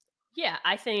 Yeah,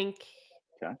 I think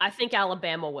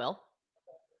Alabama will.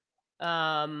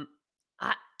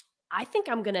 I think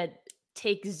I'm gonna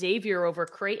take Xavier over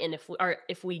Creighton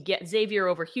if we get Xavier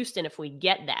over Houston if we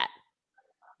get that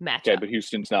matchup. Okay, but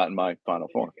Houston's not in my Final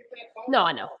Four. No,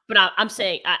 I know, but I'm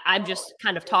saying I'm just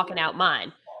kind of talking out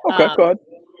mine. Okay, go ahead.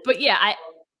 But yeah,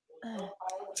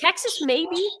 Texas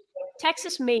maybe,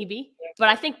 but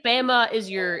I think Bama is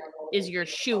your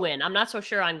shoe-in. I'm not so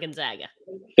sure on Gonzaga.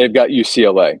 They've got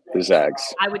UCLA, the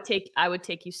Zags. I would take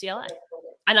UCLA,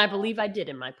 and I believe I did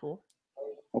in my pool.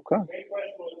 Okay.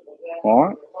 All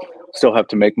right. Still have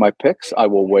to make my picks. I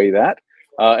will weigh that.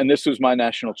 And this was my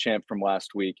national champ from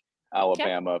last week,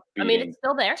 Alabama beating it's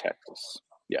still there. Texas.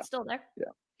 Yeah. It's still there.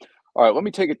 Yeah. All right. Let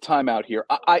me take a timeout here.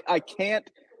 I can't,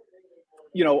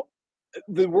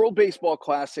 the World Baseball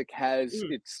Classic has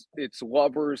its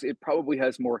lovers. It probably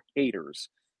has more haters.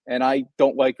 And I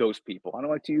don't like those people. I don't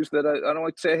like to use that. I don't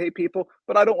like to say I hate people,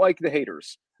 but I don't like the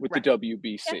haters with the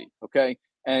WBC. Yeah. Okay.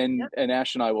 And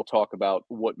Ash and I will talk about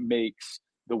what makes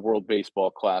the World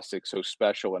Baseball Classic so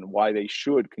special and why they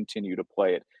should continue to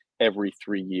play it every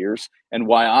 3 years and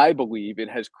why I believe it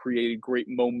has created great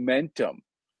momentum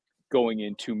going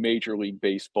into Major League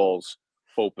Baseball's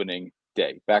opening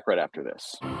day. Back right after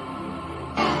this.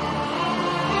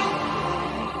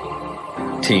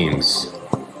 Teams.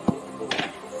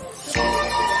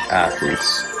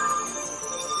 Athletes.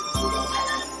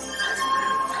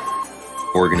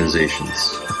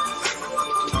 Organizations.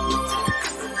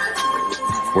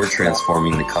 We're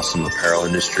transforming the custom apparel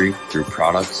industry through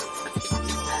product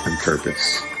and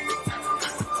purpose.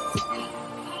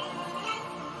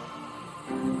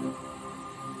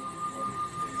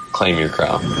 Claim your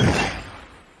crown.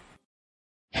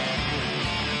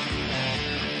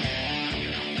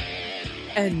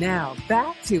 And now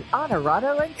back to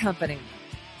Honorado and Company,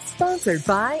 sponsored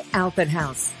by Albany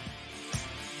House.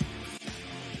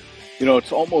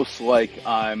 It's almost like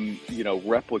I'm,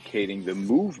 replicating the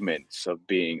movements of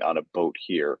being on a boat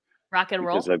here. Rock and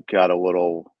roll. Because I've got a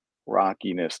little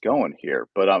rockiness going here.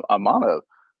 But I'm on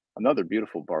another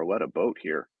beautiful Barletta boat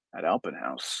here at Albany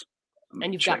House.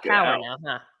 And you've got power now,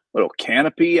 huh? Little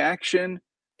canopy action.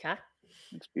 Okay.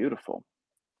 It's beautiful.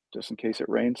 just in case it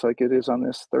rains like it is on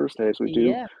this Thursday as we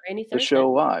do rainy the Thursday.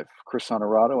 show live. Chris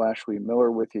Honorato, Ashley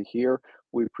Miller with you here.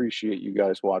 We appreciate you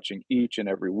guys watching each and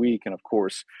every week. And, of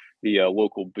course, the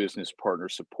local business partner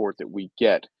support that we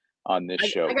get on this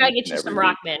show. I got to get you some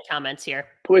Rockman comments here.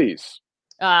 Please.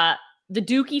 The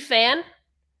Dookie fan,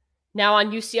 now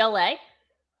on UCLA.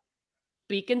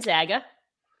 Beat Gonzaga.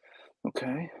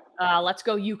 Okay. Let's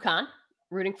go UConn.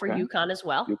 Rooting for UConn as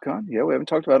well. UConn. Yeah, we haven't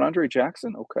talked about Andre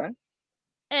Jackson. Okay.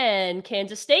 And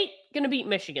Kansas State going to beat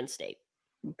Michigan State.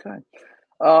 Okay.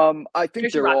 I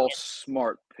think they're all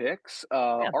smart picks.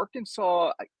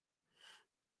 Arkansas, going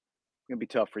to be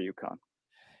tough for UConn.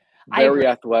 Very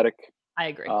athletic. I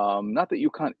agree. Not that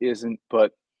UConn isn't,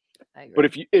 but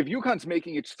if UConn's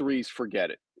making its threes,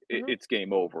 forget it. It's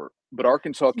game over. But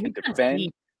Arkansas can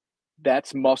defend.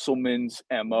 That's Musselman's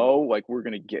MO. Like, we're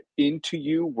going to get into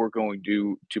you. We're going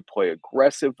to play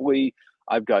aggressively.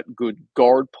 I've got good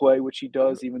guard play, which he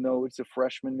does, even though it's a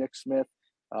freshman, Nick Smith.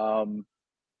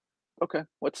 Okay,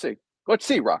 let's see. Let's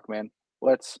see, Rockman.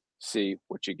 Let's see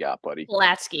what you got, buddy.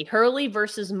 Pulaski, Hurley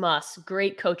versus Muss.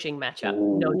 Great coaching matchup,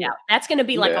 no doubt. That's going to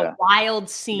be like a wild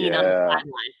scene on the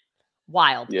sideline.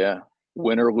 Wild. Yeah.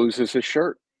 Winner loses his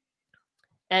shirt.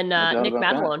 And Nick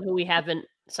Madelon, who we haven't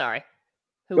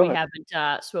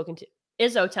spoken to.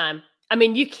 Izzo time. I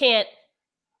mean, you can't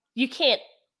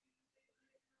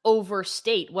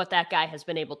overstate what that guy has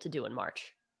been able to do in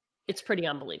March. It's pretty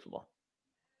unbelievable.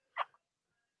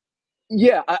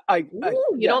 Yeah,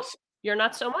 You're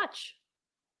not so much.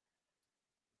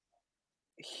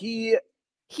 He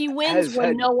wins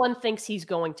when no one thinks he's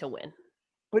going to win.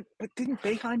 But didn't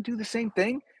Boeheim do the same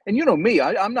thing? And you know me,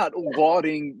 I'm not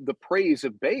lauding the praise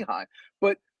of Boeheim,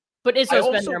 but Izzo's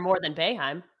been there more than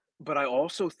Boeheim. But I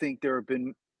also think there have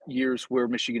been years where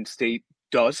Michigan State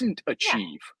doesn't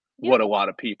achieve what a lot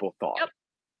of people thought. Yep.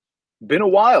 Been a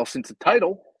while since the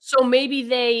title. So maybe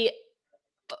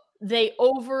they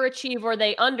overachieve or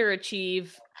they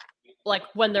underachieve. Like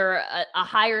when they're a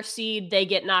higher seed, they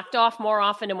get knocked off more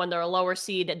often. And when they're a lower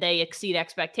seed, they exceed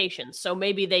expectations. So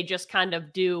maybe they just kind of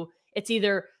it's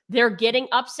either they're getting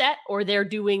upset or they're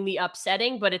doing the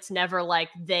upsetting, but it's never like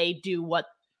they do what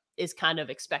is kind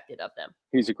of expected of them.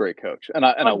 He's a great coach. And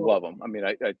I love him. I mean,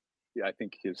 I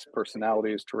think his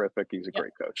personality is terrific. He's a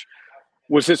great coach.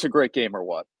 Was this a great game or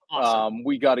what? Awesome.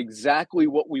 We got exactly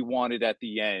what we wanted at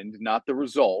the end, not the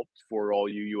result for all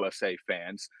you USA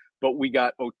fans, but we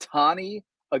got Ohtani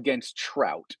against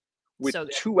Trout with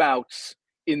 2 outs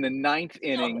in the 9th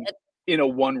inning in a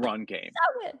 1-run game.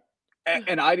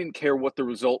 And I didn't care what the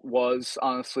result was,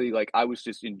 honestly. Like, I was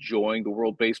just enjoying the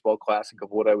World Baseball Classic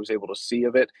of what I was able to see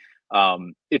of it.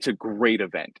 It's a great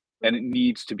event, and it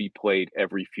needs to be played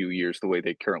every few years the way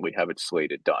they currently have it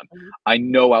slated done. I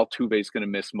know Altuve is going to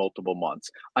miss multiple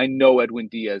months. I know Edwin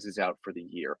Diaz is out for the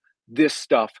year. This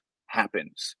stuff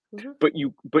happens. But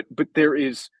there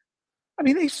is, I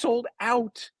mean, they sold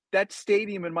out that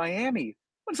stadium in Miami.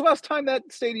 When's the last time that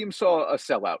stadium saw a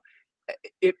sellout?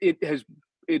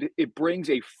 It brings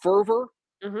a fervor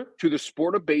to the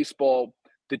sport of baseball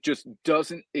that just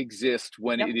doesn't exist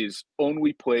when it is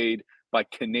only played by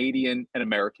Canadian and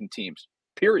American teams,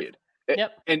 period.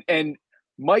 And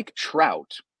Mike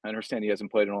Trout, I understand he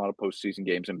hasn't played in a lot of postseason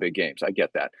games and big games. I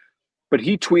get that. But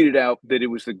he tweeted out that it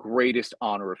was the greatest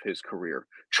honor of his career.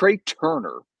 Trey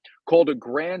Turner called a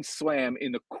grand slam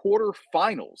in the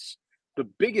quarterfinals the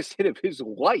biggest hit of his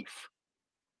life.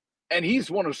 And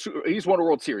he's won a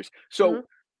World Series. So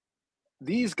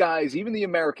these guys, even the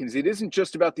Americans, it isn't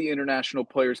just about the international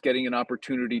players getting an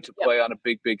opportunity to play on a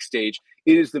big stage.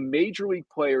 It is the major league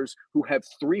players who have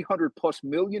 $300+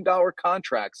 million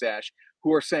contracts, Ash,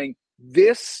 who are saying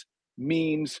this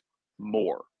means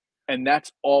more. And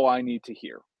that's all I need to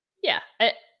hear. Yeah.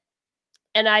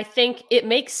 And I think it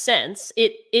makes sense.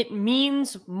 It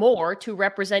means more to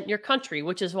represent your country,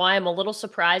 which is why I'm a little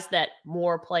surprised that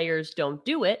more players don't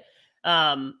do it.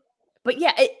 But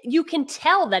yeah, you can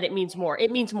tell that it means more.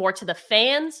 It means more to the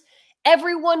fans.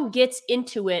 Everyone gets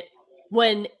into it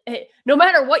when, no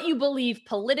matter what you believe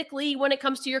politically when it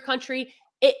comes to your country,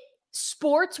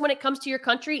 sports when it comes to your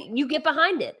country, you get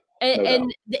behind it.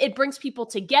 And it brings people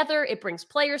together. It brings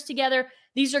players together.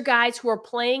 These are guys who are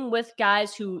playing with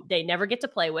guys who they never get to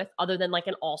play with other than like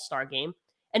an all-star game.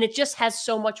 And it just has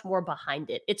so much more behind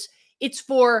it. It's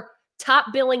for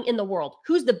top billing in the world.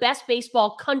 Who's the best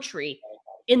baseball country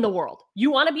in the world? You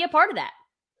want to be a part of that.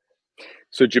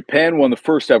 So Japan won the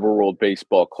first ever World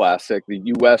Baseball Classic. The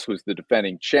U.S. was the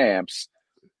defending champs,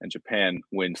 and Japan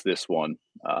wins this one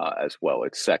as well.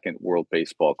 Its second World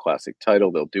Baseball Classic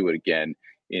title. They'll do it again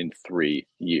in 3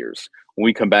 years. When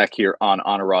we come back here on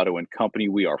Honorato and Company,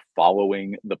 we are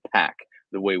following the pack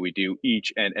the way we do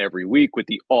each and every week with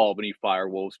the Albany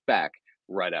FireWolves back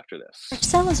right after this.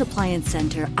 Marcella's Appliance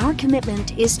Center, our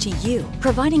commitment is to you,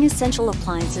 providing essential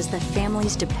appliances that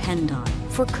families depend on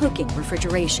for cooking,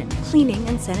 refrigeration, cleaning,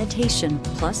 and sanitation,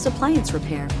 plus appliance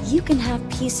repair. You can have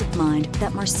peace of mind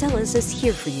that Marcella's is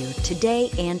here for you today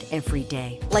and every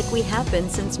day, like we have been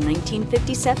since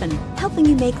 1957, helping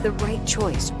you make the right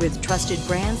choice with trusted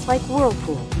brands like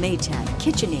Whirlpool, Maytag,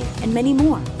 KitchenAid, and many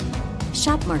more.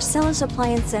 Shop Marcella's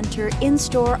Appliance Center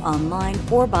in-store, online,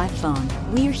 or by phone.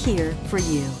 We're here for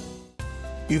you.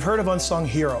 You've heard of unsung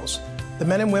heroes. The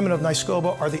men and women of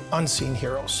Nyskoba are the unseen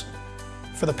heroes.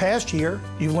 For the past year,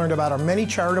 you've learned about our many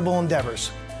charitable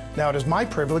endeavors. Now it is my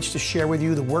privilege to share with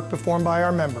you the work performed by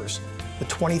our members, the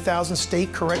 20,000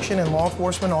 state correction and law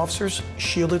enforcement officers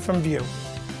shielded from view.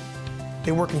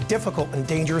 They work in difficult and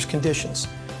dangerous conditions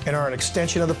and are an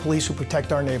extension of the police who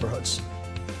protect our neighborhoods.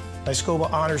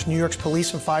 Nyskoba honors New York's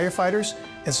police and firefighters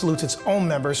and salutes its own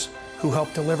members who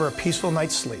help deliver a peaceful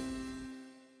night's sleep.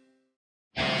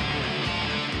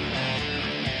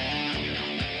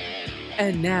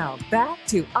 And now back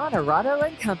to Honorado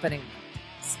and Company,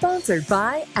 sponsored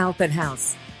by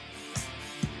Alpenhaus.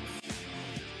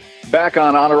 Back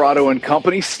on Honorado and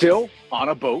Company, still on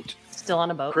a boat. Still on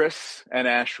a boat. Chris and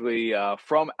Ashley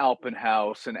from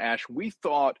Alpenhaus. And Ash, we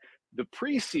thought the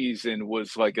preseason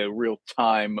was like a real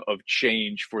time of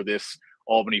change for this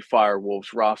Albany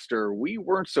FireWolves roster. We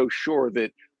weren't so sure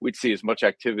that we'd see as much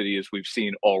activity as we've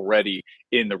seen already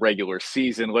in the regular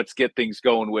season. Let's get things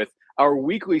going with our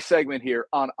weekly segment here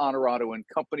on Honorado and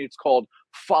Company. It's called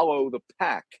Follow the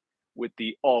Pack with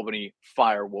the Albany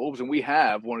FireWolves. And we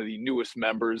have one of the newest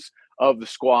members of the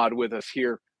squad with us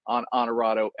here on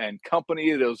Honorado and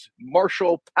Company. It is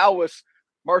Marshall Powless.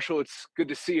 Marshall, it's good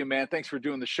to see you, man. Thanks for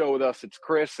doing the show with us. It's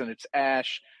Chris and it's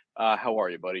Ash. How are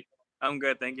you, buddy? I'm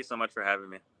good. Thank you so much for having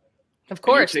me. Of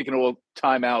course. You're taking a little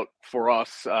time out for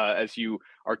us as you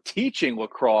are teaching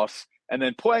lacrosse and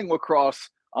then playing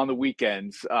lacrosse on the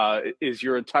weekends. Is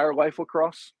your entire life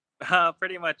lacrosse?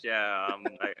 Pretty much, yeah.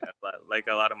 Like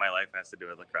a lot of my life has to do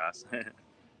with lacrosse.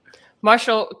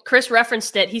 Marshall, Chris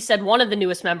referenced it. He said one of the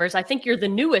newest members. I think you're the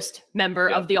newest member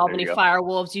of the Albany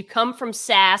FireWolves. You come from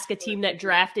Sask, a team that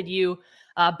drafted you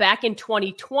back in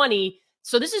 2020.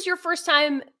 So this is your first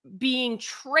time being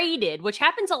traded, which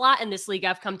happens a lot in this league,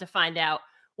 I've come to find out.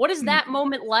 What is that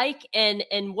moment like, and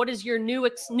what has your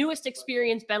newest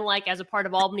experience been like as a part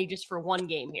of Albany just for one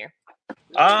game here?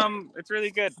 It's really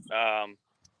good. When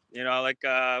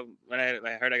I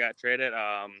heard I got traded,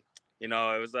 it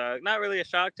was not really a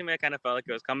shock to me. I kind of felt like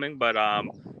it was coming, but,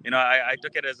 I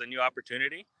took it as a new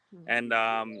opportunity. And,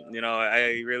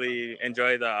 I really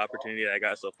enjoy the opportunity that I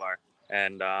got so far.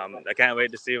 And I can't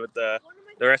wait to see what the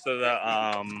rest of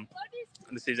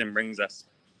the season brings us.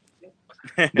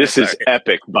 This is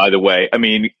epic, by the way. I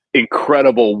mean,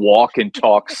 incredible walk and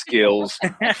talk skills,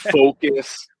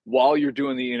 focus while you're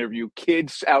doing the interview.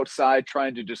 Kids outside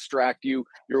trying to distract you.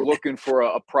 You're looking for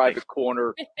a private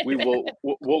corner.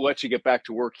 We'll let you get back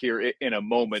to work here in a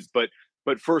moment. But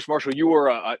first, Marshall, you were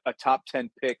a top 10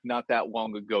 pick not that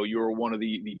long ago. You were one of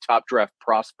the top draft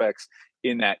prospects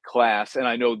in that class. And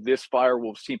I know this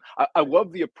FireWolves team, I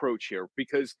love the approach here,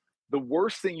 because the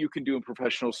worst thing you can do in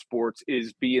professional sports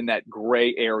is be in that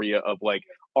gray area of like,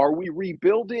 are we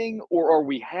rebuilding or are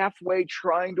we halfway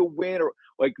trying to win? Or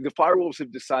like the FireWolves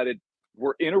have decided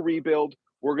we're in a rebuild.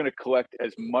 We're going to collect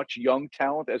as much young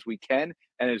talent as we can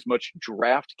and as much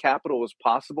draft capital as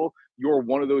possible. You're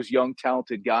one of those young,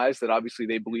 talented guys that obviously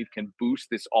they believe can boost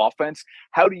this offense.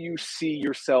 How do you see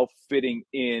yourself fitting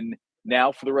in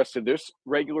now for the rest of this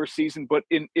regular season, but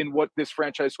in what this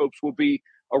franchise hopes will be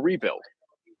a rebuild?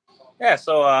 Yeah,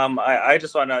 so I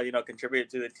just want to, contribute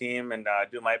to the team and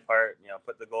do my part,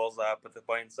 put the goals up, put the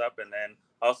points up. And then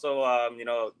also,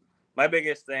 my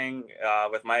biggest thing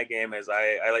with my game is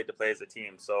I like to play as a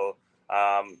team. So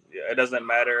it doesn't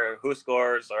matter who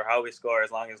scores or how we score, as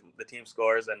long as the team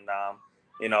scores. And,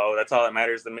 that's all that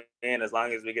matters to me. And as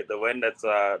long as we get the win, that's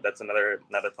another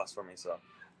plus for me. So,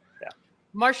 yeah.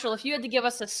 Marshall, if you had to give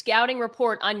us a scouting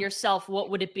report on yourself, what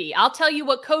would it be? I'll tell you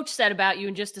what coach said about you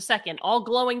in just a second. All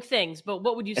glowing things, but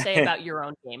what would you say about your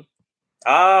own game?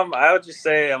 I would just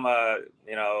say I'm a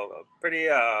pretty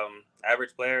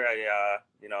average player. I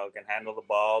can handle the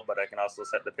ball, but I can also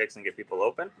set the picks and get people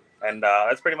open. And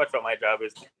that's pretty much what my job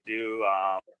is to do.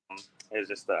 Is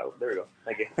just there we go.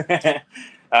 Thank you.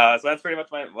 So that's pretty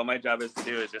much what my job is to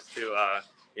do, is just to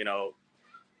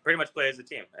pretty much play as a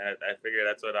team. And I figure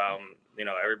that's what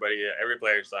every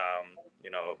player's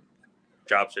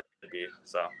job should be.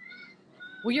 So,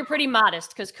 well, you're pretty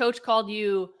modest because coach called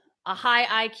you a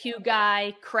high IQ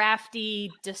guy,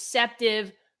 crafty,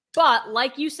 deceptive. But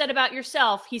like you said about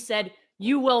yourself, he said,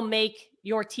 you will make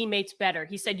your teammates better.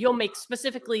 He said, you'll make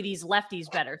specifically these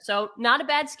lefties better. So not a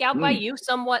bad scout by you,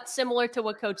 somewhat similar to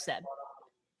what Coach said.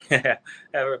 Yeah,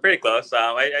 we're pretty close.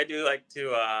 I do like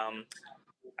to,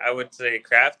 I would say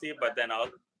crafty, but then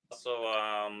also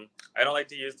I don't like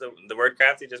to use the word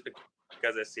crafty just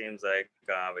because it seems like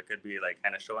it could be like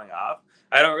kind of showing off.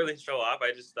 I don't really show off.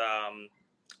 I just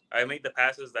I make the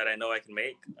passes that I know I can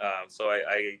make. So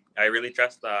I really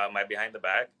trust my behind the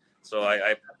back. So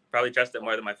I probably trust it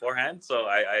more than my forehand. So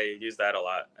I use that a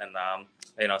lot. And,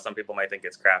 some people might think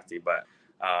it's crafty, but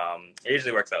it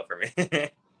usually works out for me.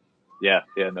 Yeah,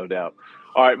 no doubt.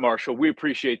 All right, Marshall, we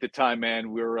appreciate the time,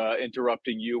 man. We're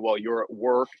interrupting you while you're at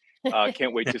work.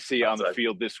 Can't wait to see you on the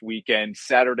field this weekend.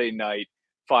 Saturday night,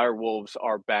 FireWolves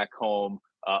are back home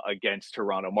against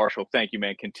Toronto. Marshall, thank you,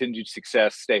 man. Continued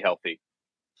success. Stay healthy.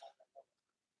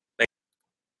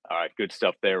 All right, good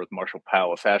stuff there with Marshall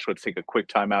Powless. Ash, let's take a quick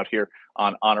time out here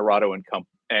on Honorado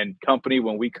and Company.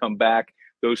 When we come back,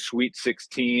 those Sweet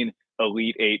 16,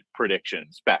 Elite 8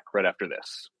 predictions. Back right after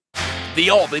this. The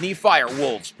Albany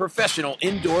FireWolves professional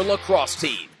indoor lacrosse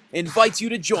team invites you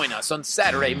to join us on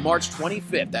Saturday, March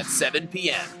 25th at 7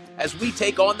 p.m. as we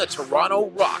take on the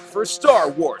Toronto Rock for Star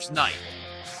Wars Night.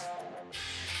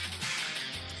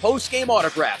 Post-game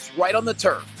autographs right on the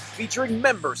turf, featuring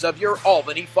members of your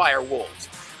Albany FireWolves.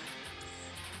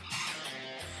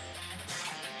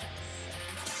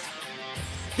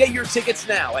 Get your tickets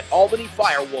now at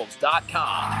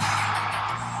albanyfirewolves.com.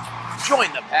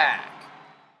 Join the pack.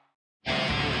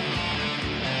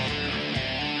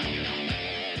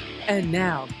 And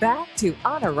now back to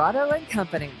Honorado and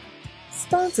Company,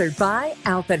 sponsored by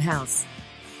Alpenhaus.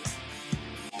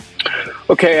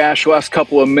 Okay, Ash, last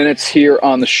couple of minutes here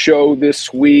on the show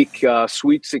this week.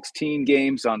 Sweet 16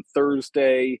 games on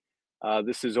Thursday.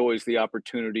 This is always the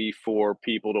opportunity for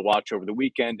people to watch over the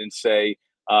weekend and say,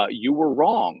 you were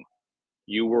wrong.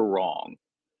 You were wrong.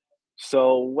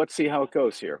 So let's see how it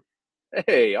goes here.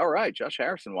 Hey, all right, Josh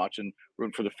Harrison watching,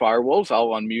 rooting for the FireWolves. I'll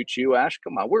unmute you, Ash.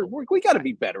 Come on, we got to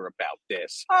be better about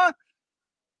this, huh?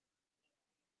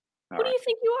 Who do you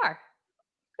think you are?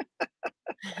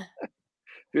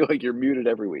 Feel like you're muted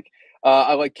every week.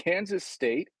 I like Kansas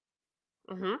State.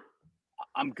 Mm-hmm.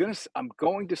 I'm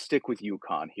going to stick with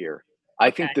UConn here. I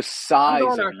think the size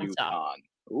of UConn.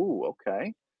 Ooh,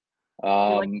 okay. You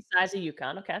like the size of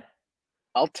UConn? Okay.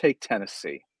 I'll take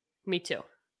Tennessee. Me too.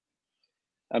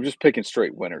 I'm just picking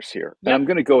straight winners here. Yep. And I'm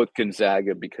going to go with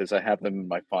Gonzaga because I have them in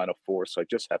my Final Four, so I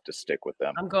just have to stick with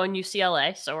them. I'm going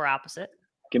UCLA, so we're opposite.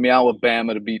 Give me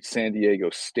Alabama to beat San Diego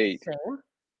State. Same.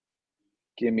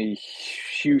 Give me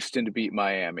Houston to beat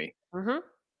Miami. Mm-hmm.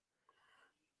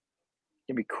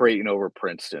 Give me Creighton over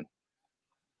Princeton.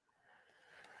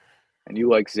 And you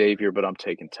like Xavier, but I'm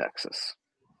taking Texas.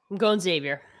 I'm going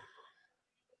Xavier.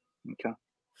 Okay.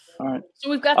 All right. So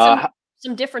we've got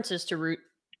some differences to root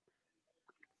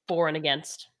for and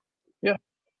against.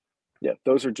 Yeah.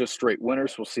 Those are just straight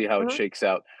winners. We'll see how it shakes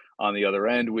out on the other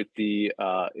end with the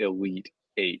Elite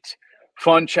 8.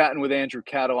 Fun chatting with Andrew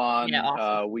Catalon. Yeah,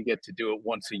 awesome. We get to do it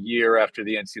once a year after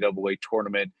the NCAA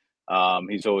tournament.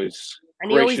 He's always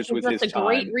and gracious he always with gives his us a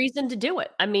great reason to do it.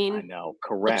 I mean, I know,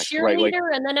 correct. The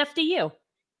cheerleader and then FDU.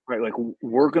 Right, like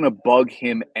we're going to bug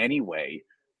him anyway,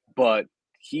 but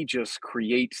he just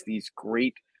creates these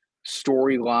great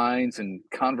storylines and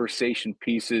conversation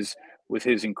pieces with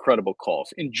his incredible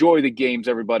calls. Enjoy the games,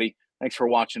 everybody. Thanks for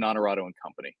watching Honorado and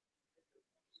Company.